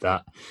upweight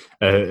that.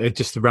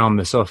 Just to round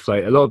this off,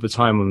 like a lot of the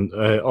time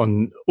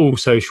on all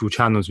social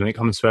channels when it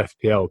comes to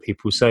FPL,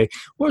 people say,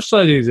 what should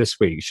I do this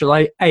week? Should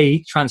I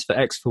A, transfer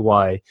X for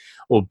Y,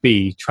 or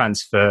B,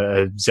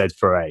 transfer Z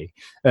for A?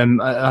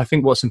 I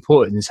think what's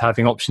important is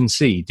having option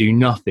C, do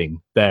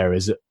nothing, there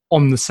is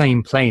on the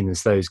same plane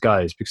as those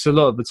guys, because a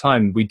lot of the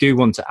time we do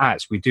want to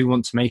act, we do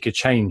want to make a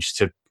change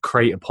to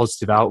create a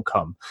positive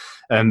outcome,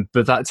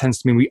 but that tends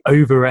to mean we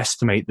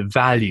overestimate the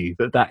value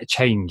that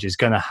change is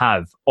going to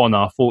have on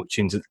our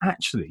fortunes. And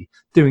actually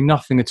doing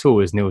nothing at all,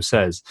 as Neil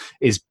says,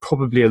 is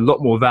probably a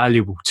lot more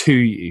valuable to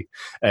you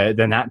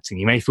than acting.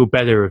 You may feel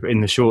better in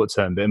the short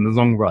term, but in the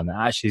long run it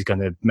actually is going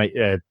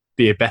to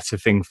be a better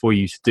thing for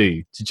you to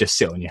do to just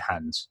sit on your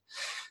hands.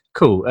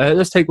 Cool.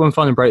 Let's take one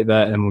final break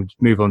there, and we'll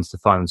move on to the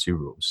final two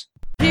rules.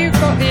 Who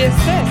got the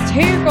assist?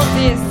 Who got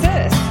the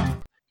assist?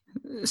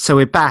 So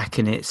we're back,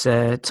 and it's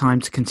time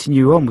to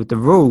continue on with the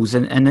rules.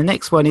 And the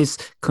next one is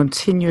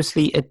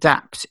continuously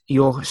adapt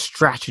your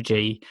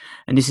strategy.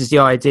 And this is the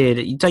idea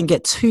that you don't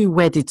get too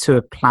wedded to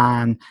a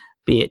plan,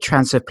 be it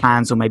transfer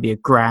plans or maybe a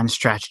grand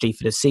strategy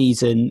for the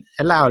season.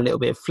 Allow a little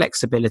bit of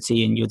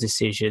flexibility in your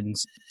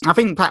decisions. I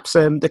think perhaps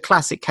the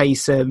classic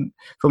case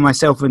for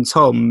myself and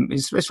Tom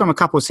is from a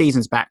couple of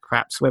seasons back,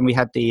 perhaps, when we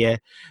had the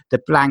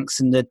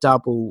blanks and the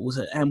doubles.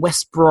 And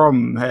West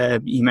Brom,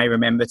 you may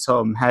remember,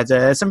 Tom, had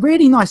some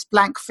really nice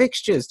blank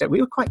fixtures that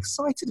we were quite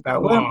excited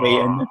about, weren't we?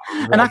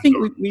 And I think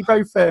we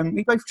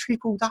both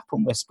tripled up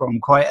on West Brom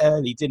quite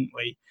early, didn't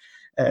we?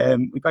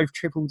 We both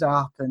tripled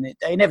up, and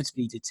they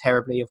inevitably did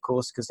terribly, of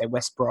course, because they're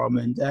West Brom.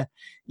 And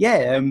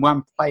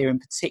one player in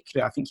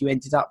particular, I think you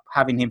ended up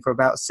having him for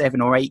about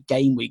 7 or 8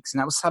 game weeks, and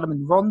that was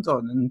Salomon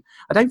Rondon. And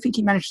I don't think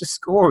he managed to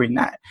score in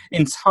that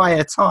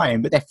entire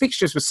time, but their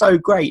fixtures were so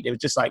great. It was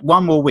just like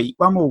one more week,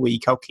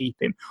 I'll keep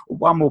him, or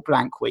one more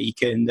blank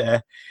week. And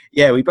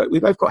we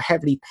both got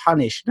heavily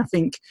punished. And I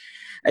think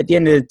at the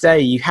end of the day,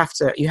 you have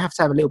to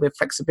have a little bit of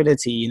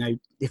flexibility. You know,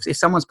 if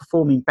someone's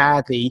performing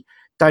badly,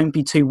 don't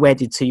be too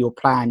wedded to your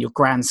plan, your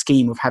grand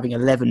scheme of having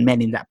 11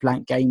 men in that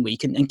blank game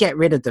week, and get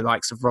rid of the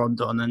likes of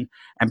Rondon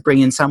and bring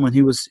in someone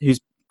who's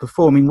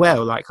performing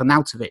well, like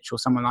Arnautovic or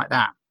someone like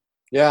that.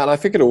 Yeah, and I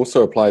think it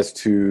also applies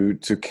to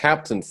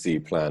captaincy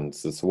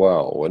plans as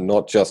well, and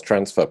not just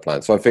transfer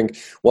plans. So I think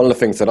one of the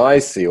things that I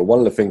see, or one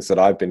of the things that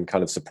I've been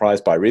kind of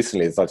surprised by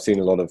recently, is I've seen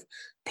a lot of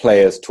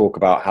players talk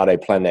about how they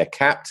plan their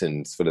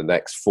captains for the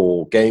next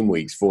 4 game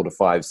weeks, 4 to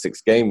 5,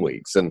 6 game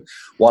weeks. And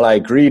while I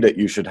agree that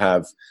you should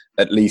have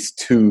at least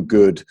 2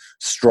 good,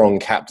 strong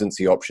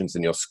captaincy options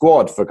in your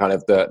squad for kind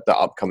of the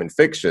upcoming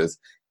fixtures,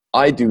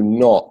 I do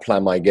not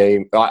plan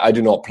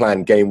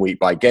game week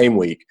by game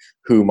week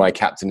who my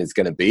captain is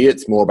going to be.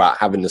 It's more about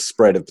having the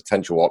spread of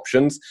potential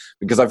options,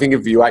 because I think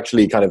if you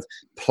actually kind of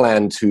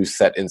plan to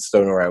set in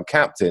stone around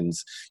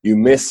captains, you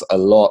miss a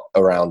lot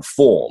around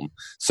form.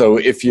 So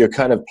if you're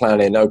kind of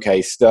planning,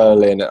 okay,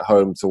 Sterling at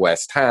home to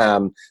West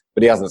Ham,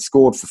 but he hasn't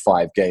scored for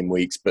 5 game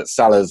weeks, but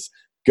Salah's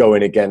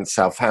going against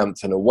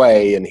Southampton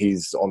away and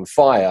he's on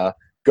fire,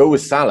 go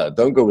with Salah.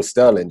 Don't go with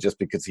Sterling just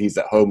because he's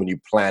at home and you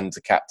plan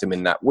to captain him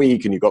in that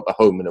week and you got the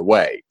home and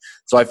away.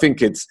 So I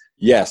think it's,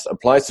 yes,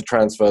 applies to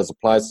transfers,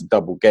 applies to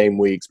double game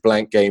weeks,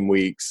 blank game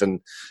weeks,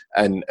 and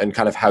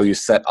kind of how you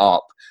set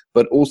up,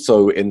 but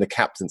also in the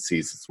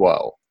captaincies as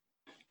well.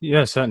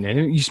 Yeah, certainly.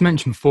 And you just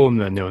mentioned form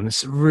there, Neil, and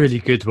it's a really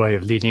good way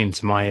of leading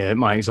into my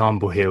my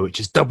example here, which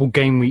is double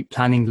game week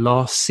planning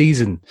last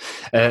season.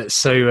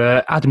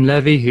 So Adam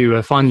Levy,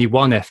 who finally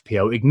won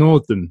FPL,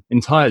 ignored them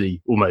entirely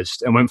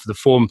almost and went for the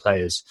form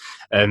players.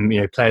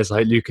 Players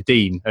like Luca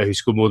Dean, who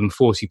scored more than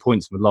 40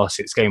 points in the last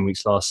 6 game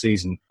weeks last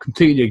season,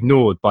 completely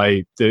ignored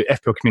by the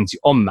FPL community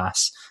en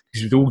masse,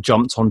 because we'd all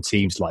jumped on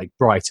teams like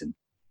Brighton.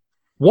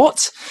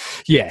 What?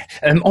 Yeah,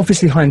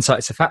 obviously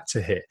hindsight's a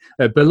factor here,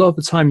 but a lot of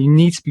the time you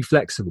need to be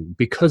flexible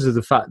because of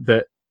the fact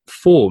that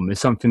form is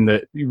something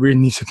that you really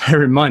need to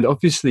bear in mind.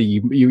 Obviously,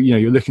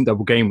 you're looking at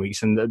double game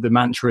weeks, and the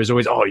mantra is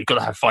always, you've got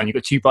to have fun. You've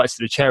got 2 bites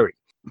to the cherry.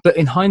 But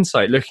in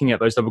hindsight, looking at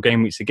those double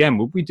game weeks again,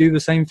 would we do the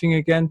same thing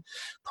again?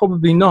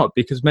 Probably not,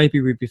 because maybe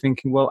we'd be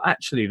thinking, well,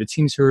 actually, the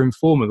teams who are in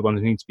form are the ones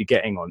who need to be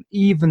getting on,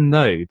 even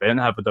though they don't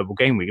have a double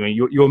game week. I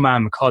mean, your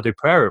man, Ricardo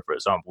Pereira, for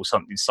example,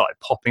 something started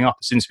popping up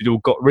as soon as we'd all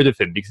got rid of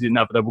him because he didn't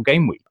have a double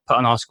game week. I put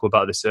an article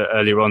about this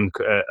earlier on,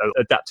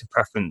 adaptive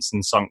preference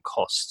and sunk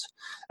cost.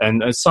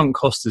 And sunk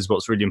cost is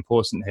what's really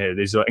important here.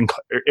 These are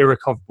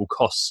irrecoverable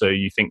costs. So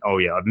you think,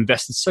 I've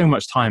invested so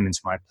much time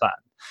into my plan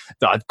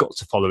that I've got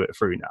to follow it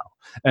through now.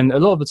 And a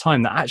lot of the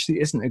time that actually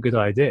isn't a good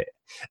idea,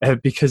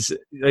 because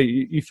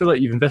you feel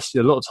like you've invested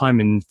a lot of time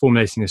in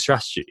formulating a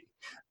strategy,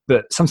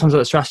 but sometimes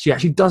that strategy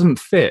actually doesn't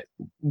fit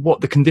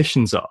what the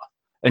conditions are.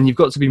 And you've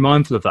got to be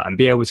mindful of that and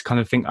be able to kind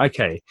of think,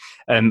 okay,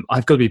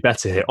 I've got to be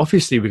better here.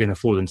 Obviously, we're going to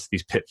fall into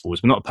these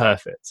pitfalls. We're not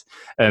perfect.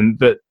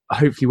 But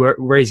hopefully we're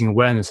raising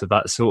awareness of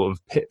that sort of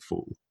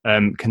pitfall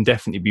can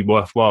definitely be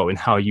worthwhile in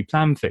how you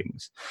plan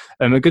things.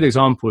 A good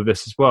example of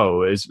this as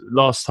well is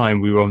last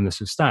time we were on this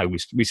with Stag,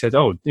 we said,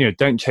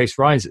 don't chase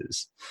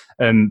rises.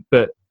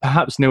 But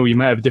perhaps, Neil, you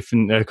may have a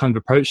different kind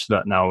of approach to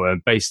that now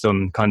based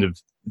on kind of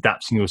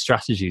adapting your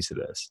strategy to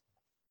this.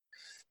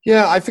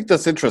 Yeah, I think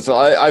that's interesting.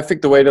 I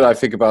think the way that I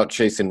think about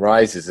chasing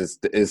rises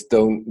is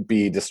don't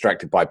be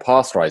distracted by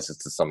past rises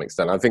to some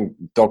extent. I think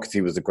Doherty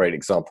was a great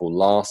example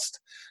last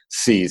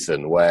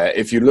season where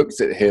if you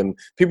looked at him,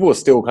 people were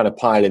still kind of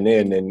piling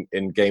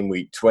in game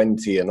week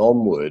 20 and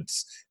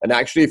onwards. And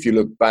actually, if you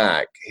look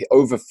back,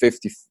 over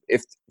 50, I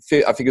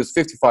think it was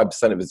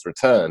 55% of his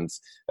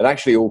returns had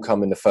actually all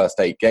come in the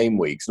first 8 game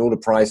weeks. And all the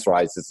price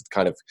rises had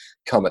kind of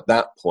come at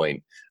that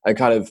point. And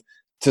kind of,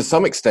 to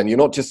some extent, you're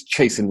not just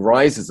chasing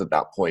rises at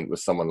that point with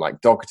someone like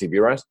Doherty, but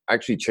you're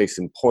actually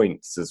chasing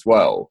points as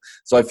well.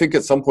 So I think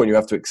at some point you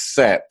have to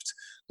accept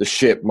the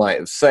ship might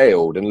have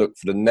sailed and look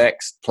for the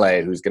next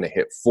player who's going to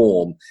hit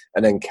form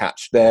and then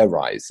catch their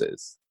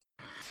rises.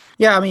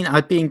 Yeah, I mean,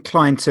 I'd be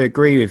inclined to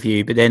agree with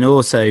you, but then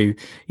also, you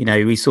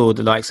know, we saw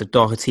the likes of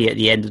Doherty at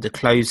the end of the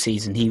close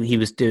season. He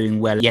was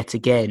doing well yet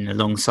again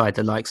alongside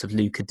the likes of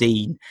Luca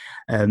Dean.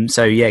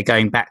 So, yeah,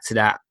 going back to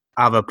that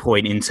other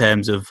point in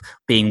terms of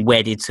being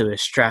wedded to a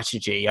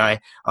strategy, I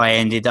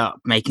ended up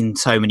making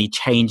so many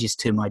changes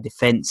to my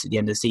defence at the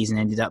end of the season,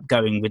 ended up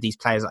going with these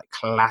players like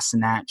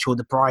Kolasinac or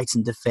the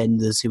Brighton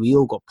defenders who we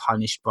all got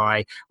punished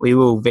by. We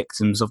were all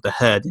victims of the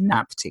herd in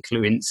that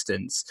particular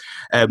instance,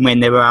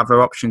 when there were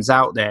other options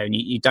out there, and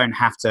you don't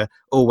have to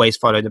always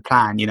follow the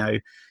plan. You know,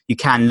 you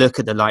can look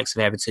at the likes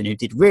of Everton who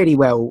did really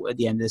well at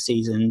the end of the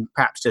season,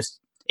 perhaps just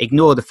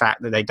ignore the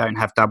fact that they don't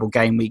have double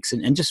game weeks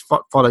and just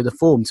follow the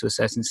form to a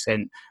certain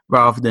extent,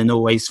 rather than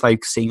always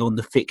focusing on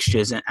the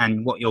fixtures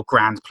and what your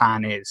grand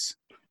plan is.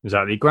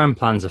 Exactly. Grand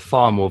plans are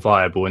far more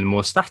viable in a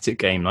more static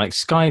game like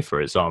Sky,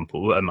 for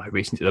example. I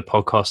recently did a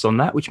podcast on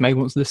that, which you may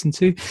want to listen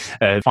to.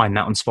 Find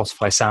that on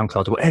Spotify,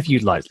 SoundCloud, or whatever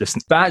you'd like to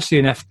listen to. But actually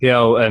in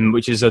FPL,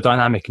 which is a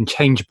dynamic and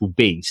changeable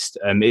beast,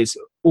 it's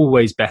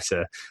always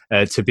better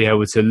to be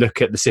able to look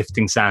at the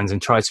sifting sands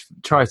and try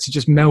to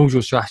just meld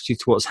your strategy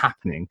to what's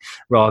happening,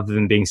 rather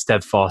than being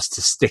steadfast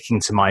to sticking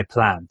to my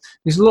plan.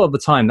 Because a lot of the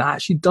time that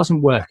actually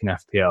doesn't work in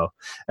FPL.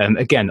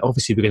 Again,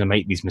 obviously we're going to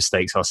make these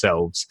mistakes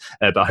ourselves,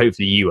 but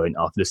hopefully you won't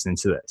after listening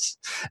to this.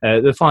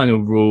 The final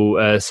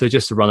rule, so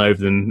just to run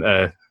over them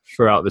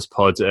throughout this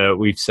pod,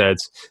 we've said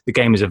the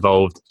game has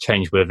evolved,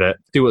 change with it,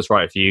 do what's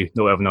right for you,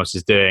 not what everyone else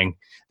is doing.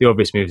 The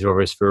obvious moves are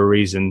obvious for a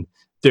reason.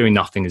 Doing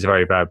nothing is a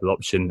very valuable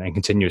option, and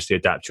continuously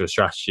adapt your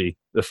strategy.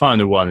 The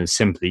final one is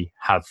simply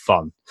have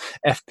fun.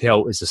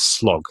 FPL is a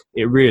slog.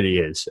 It really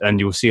is. And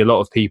you'll see a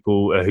lot of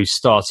people who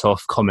start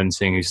off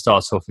commenting, who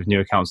start off with new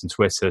accounts on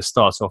Twitter,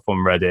 start off on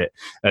Reddit,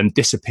 and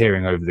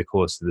disappearing over the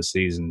course of the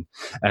season.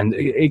 And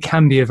it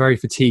can be a very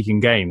fatiguing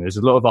game. There's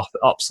a lot of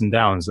ups and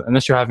downs.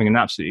 Unless you're having an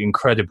absolutely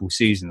incredible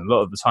season, a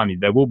lot of the time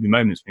there will be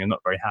moments when you're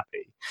not very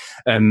happy.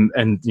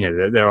 And you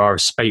know, there are a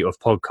spate of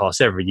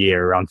podcasts every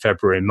year around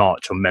February and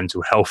March on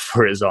mental health,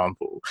 for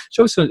example, which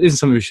also isn't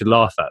something we should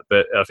laugh at,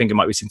 but I think it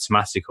might be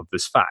symptomatic of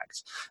this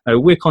fact.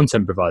 We're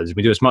content providers.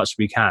 We do as much as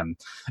we can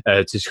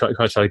to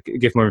try to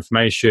give more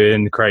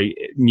information, create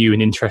new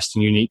and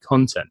interesting, unique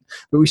content,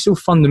 but we still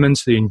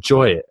fundamentally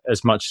enjoy it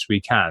as much as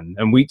we can.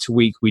 And week to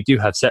week, we do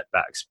have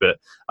setbacks, but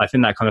I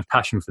think that kind of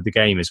passion for the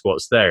game is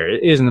what's there.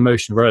 It is an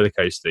emotional roller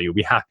coaster. You'll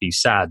be happy,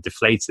 sad,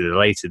 deflated,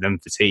 elated,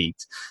 and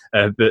fatigued.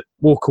 But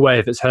walk away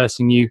if it's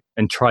hurting you,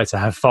 and try to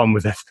have fun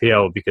with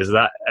FPL, because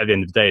that, at the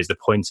end of the day, is the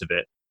point of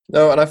it.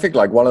 No, and I think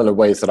like one of the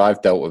ways that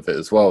I've dealt with it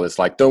as well is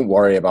like, don't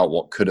worry about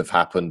what could have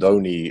happened,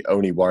 only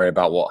worry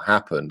about what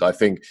happened. I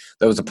think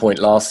there was a point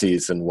last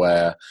season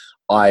where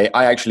I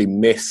actually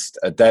missed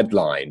a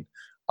deadline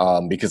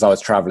because I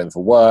was traveling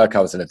for work.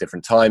 I was in a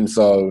different time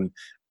zone,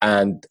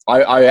 and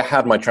I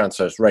had my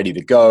transfers ready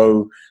to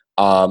go,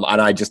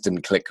 and I just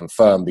didn't click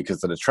confirm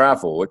because of the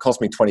travel. It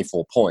cost me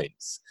 24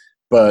 points.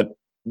 But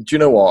do you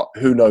know what?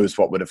 Who knows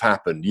what would have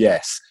happened?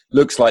 Yes,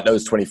 looks like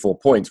those 24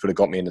 points would have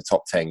got me in the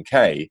top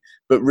 10K,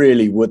 but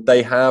really, would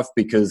they have?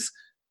 Because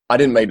I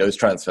didn't make those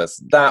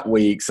transfers that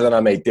week, so then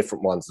I made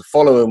different ones the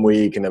following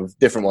week, and then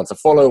different ones the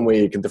following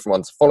week, and different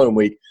ones the following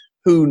week.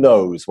 Who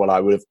knows what I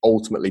would have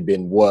ultimately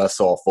been worse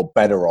off or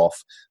better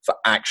off for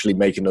actually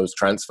making those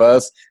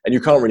transfers. And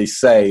you can't really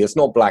say, it's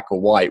not black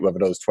or white, whether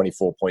those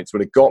 24 points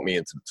would have got me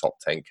into the top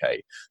 10K.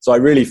 So I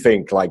really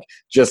think like,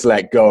 just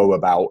let go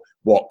about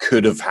what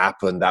could have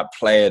happened, that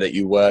player that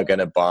you were going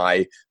to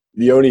buy.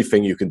 The only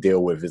thing you can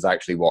deal with is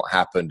actually what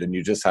happened, and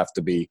you just have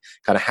to be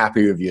kind of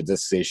happy with your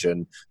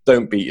decision.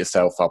 Don't beat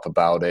yourself up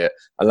about it.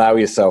 Allow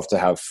yourself to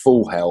have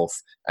full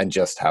health and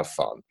just have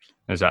fun.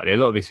 Exactly. A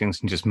lot of these things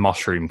can just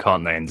mushroom,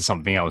 can't they, into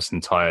something else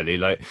entirely.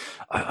 Like,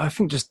 I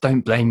think just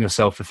don't blame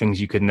yourself for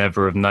things you could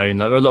never have known.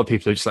 Like, a lot of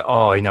people are just like,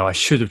 oh, you know, I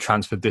should have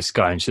transferred this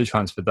guy and should have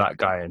transferred that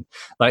guy. And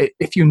like,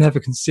 if you're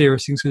never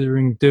seriously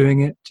considering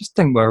doing it, just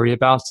don't worry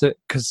about it.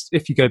 Because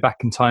if you go back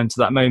in time to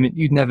that moment,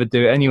 you'd never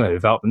do it anyway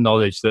without the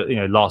knowledge that, you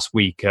know, last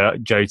week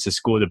Jota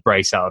scored a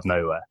brace out of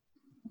nowhere.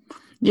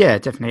 Yeah,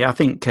 definitely. I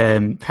think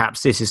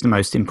perhaps this is the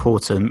most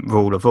important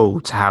rule of all,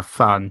 to have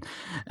fun.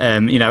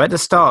 You know, at the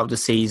start of the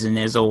season,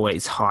 there's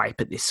always hype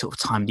at this sort of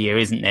time of the year,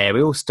 isn't there?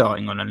 We're all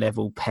starting on a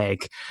level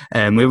peg.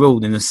 We're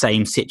all in the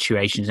same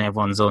situations.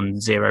 Everyone's on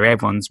zero.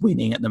 Everyone's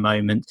winning at the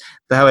moment.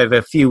 But however,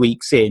 a few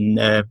weeks in,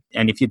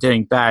 and if you're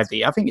doing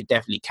badly, I think it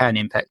definitely can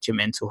impact your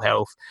mental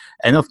health.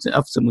 And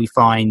often we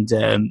find,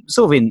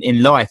 sort of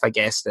in life, I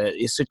guess, that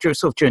it's sort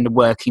of during the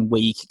working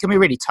week, it can be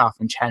really tough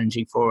and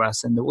challenging for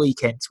us. And the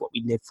weekend's what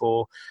we live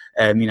for.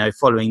 You know,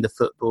 following the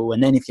football.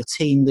 And then if your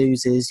team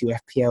loses, your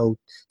FPL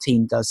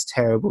team does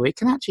terrible, it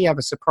can actually have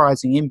a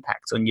surprising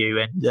impact on you.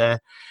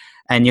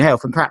 and your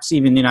health. And perhaps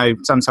even,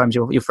 sometimes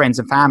your friends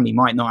and family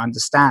might not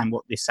understand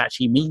what this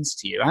actually means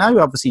to you. I know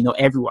obviously not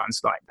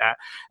everyone's like that.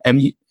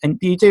 And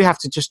you do have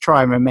to just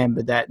try and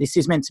remember that this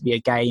is meant to be a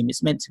game.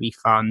 It's meant to be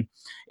fun.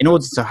 In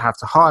order to have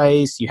the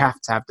highs, you have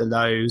to have the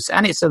lows.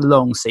 And it's a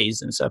long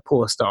season, so a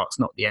poor start's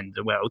not the end of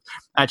the world.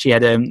 I actually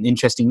had an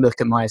interesting look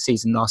at my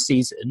season last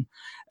season.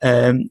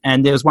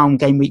 And there was one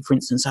game week, for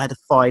instance, I had a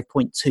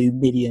 5.2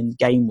 million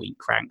game week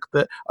rank.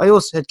 But I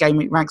also had game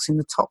week ranks in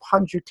the top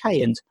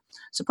 100k. And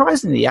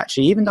surprisingly,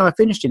 actually, even though I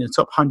finished in the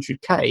top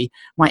 100k,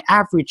 my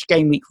average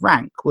game week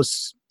rank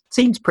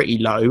seems pretty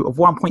low of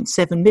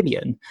 1.7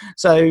 million.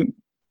 So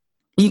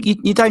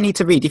you don't need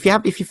to read. If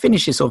you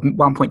finish this sort of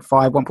 1.5,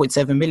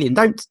 1.7 million,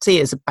 don't see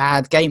it as a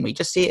bad game week.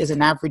 Just see it as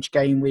an average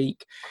game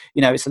week.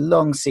 It's a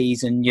long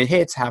season. You're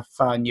here to have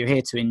fun. You're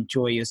here to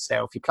enjoy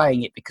yourself. You're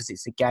playing it because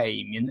it's a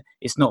game and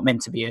it's not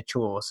meant to be a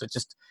chore. So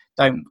just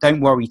don't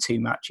worry too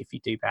much if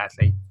you do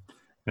badly.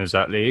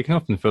 Exactly. You can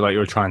often feel like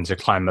you're trying to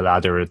climb a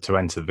ladder to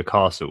enter the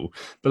castle,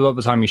 but a lot of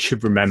the time you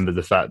should remember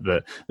the fact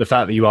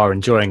that you are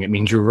enjoying it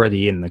means you're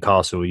already in the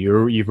castle.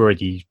 You've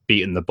already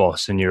beaten the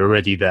boss, and you're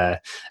already there,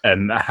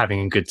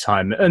 having a good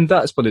time. And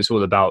that's what it's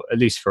all about, at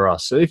least for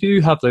us. So if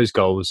you have those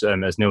goals,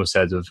 as Neil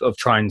said, of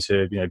trying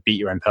to beat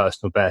your own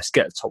personal best,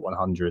 get top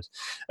 100,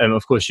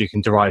 of course you can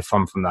derive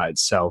fun from that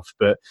itself.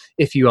 But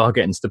if you are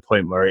getting to the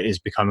point where it is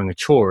becoming a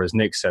chore, as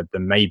Nick said,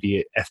 then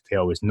maybe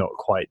FPL is not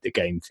quite the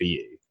game for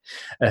you.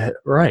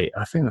 Right,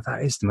 I think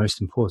that is the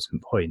most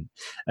important point.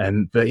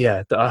 But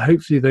yeah,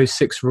 hopefully those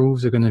 6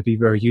 rules are going to be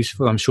very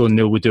useful. I'm sure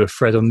Neil will do a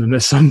thread on them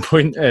at some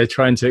point,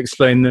 trying to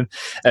explain them.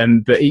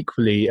 But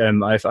equally,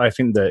 I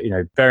think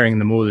that bearing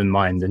them all in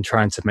mind and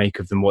trying to make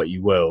of them what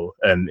you will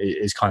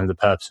is kind of the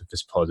purpose of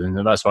this pod,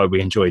 and that's why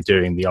we enjoy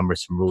doing the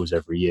unwritten rules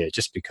every year.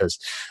 Just because,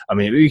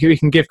 we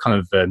can give kind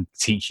of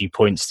teachy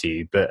points to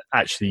you, but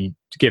actually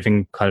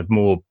giving kind of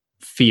more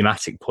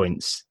thematic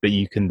points that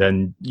you can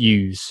then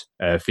use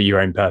for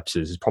your own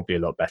purposes is probably a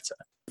lot better.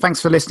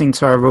 Thanks for listening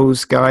to our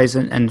rules, guys,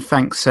 and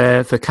thanks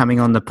for coming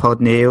on the pod,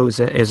 Neil.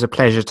 It was a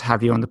pleasure to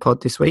have you on the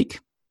pod this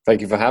week.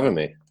 Thank you for having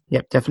me.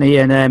 Yep, definitely.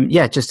 And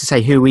just to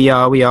say who we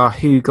are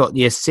Who Got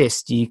the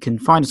Assist. You can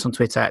find us on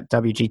Twitter at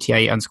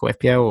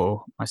WGTA_FPL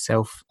or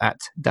myself at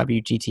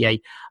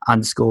WGTA_Nick.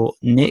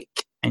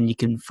 And you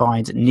can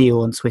find Neil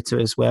on Twitter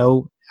as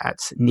well at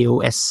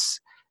Neil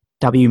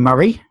SW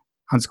Murray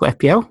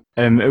 _FPL.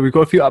 We've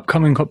got a few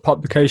upcoming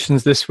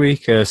publications this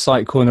week.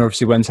 Site Corner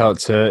obviously went out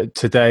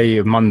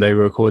today, Monday.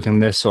 We're recording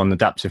this on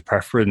adaptive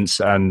preference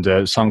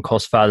and sunk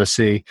cost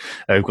fallacy.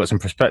 We've got some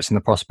prospects and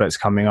the prospects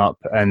coming up,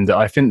 and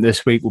I think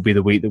this week will be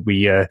the week that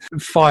we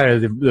fire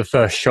the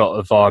first shot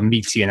of our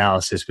meaty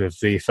analysis with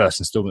the first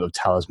instalment of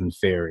Talisman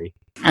Theory.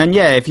 And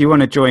if you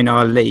want to join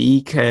our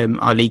leagues are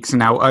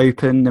now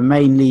open. The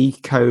main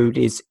league code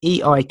is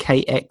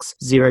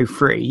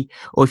EIKX03.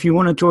 Or if you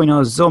want to join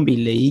our zombie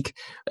league,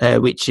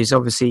 which is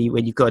obviously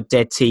when you've got a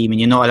dead team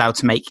and you're not allowed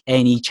to make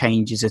any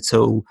changes at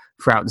all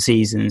throughout the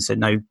season. So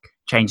no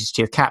changes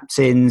to your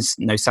captains,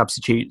 no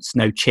substitutes,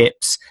 no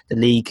chips. The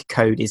league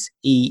code is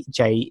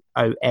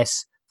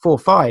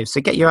EJOS45. So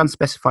get your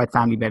unspecified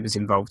family members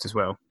involved as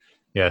well.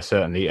 Yeah,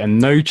 certainly. And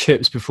no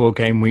chips before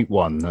game week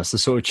 1. That's the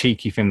sort of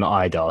cheeky thing that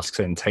I'd ask,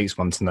 and it takes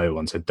one to know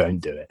one, so don't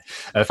do it.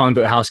 Final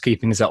bit of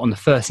housekeeping is that on the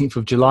 13th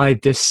of July,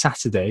 this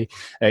Saturday,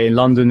 in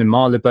London, in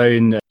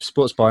Marylebone,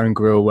 Sports Bar and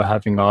Grill, we're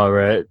having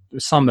our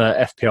summer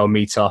FPL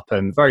meetup.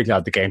 I'm very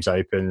glad the game's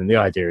open, and the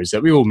idea is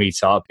that we all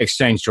meet up,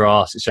 exchange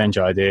drafts, exchange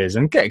ideas,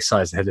 and get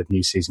excited ahead of the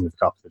new season with a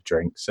couple of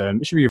drinks.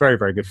 It should be very,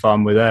 very good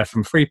fun. We're there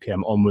from 3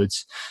 p.m.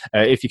 onwards.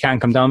 If you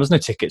can come down, there's no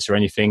tickets or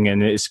anything,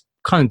 and it's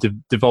kind of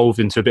devolved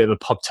into a bit of a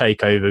pub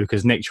takeover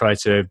because Nick tried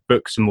to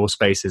book some more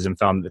spaces and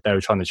found that they were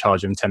trying to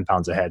charge him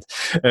 £10 a head.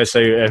 So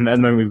at the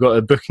moment we've got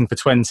a booking for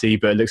 20,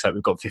 but it looks like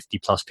we've got 50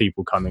 plus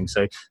people coming.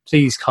 So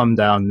please come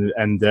down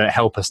and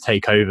help us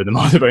take over the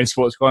Marylebone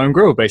Sports Bar and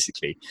Grill,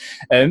 basically.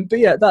 But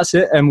yeah, that's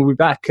it. And we'll be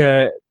back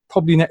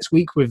probably next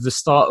week with the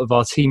start of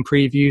our team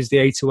previews, the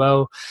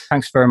A2L.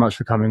 Thanks very much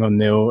for coming on,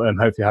 Neil.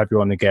 Hopefully have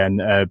you on again.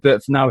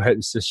 But for now, I hope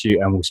it's just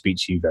you, and we'll speak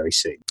to you very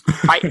soon.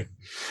 Bye.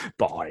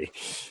 Bye.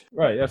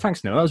 Right,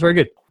 thanks, Neil. That was very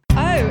good.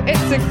 Oh,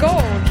 it's a goal.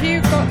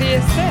 Who got the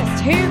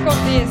assist? Who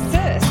got the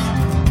assist?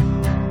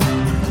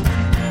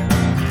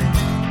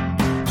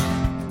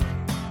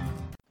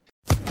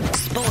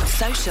 Sports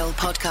Social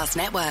Podcast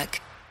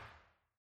Network.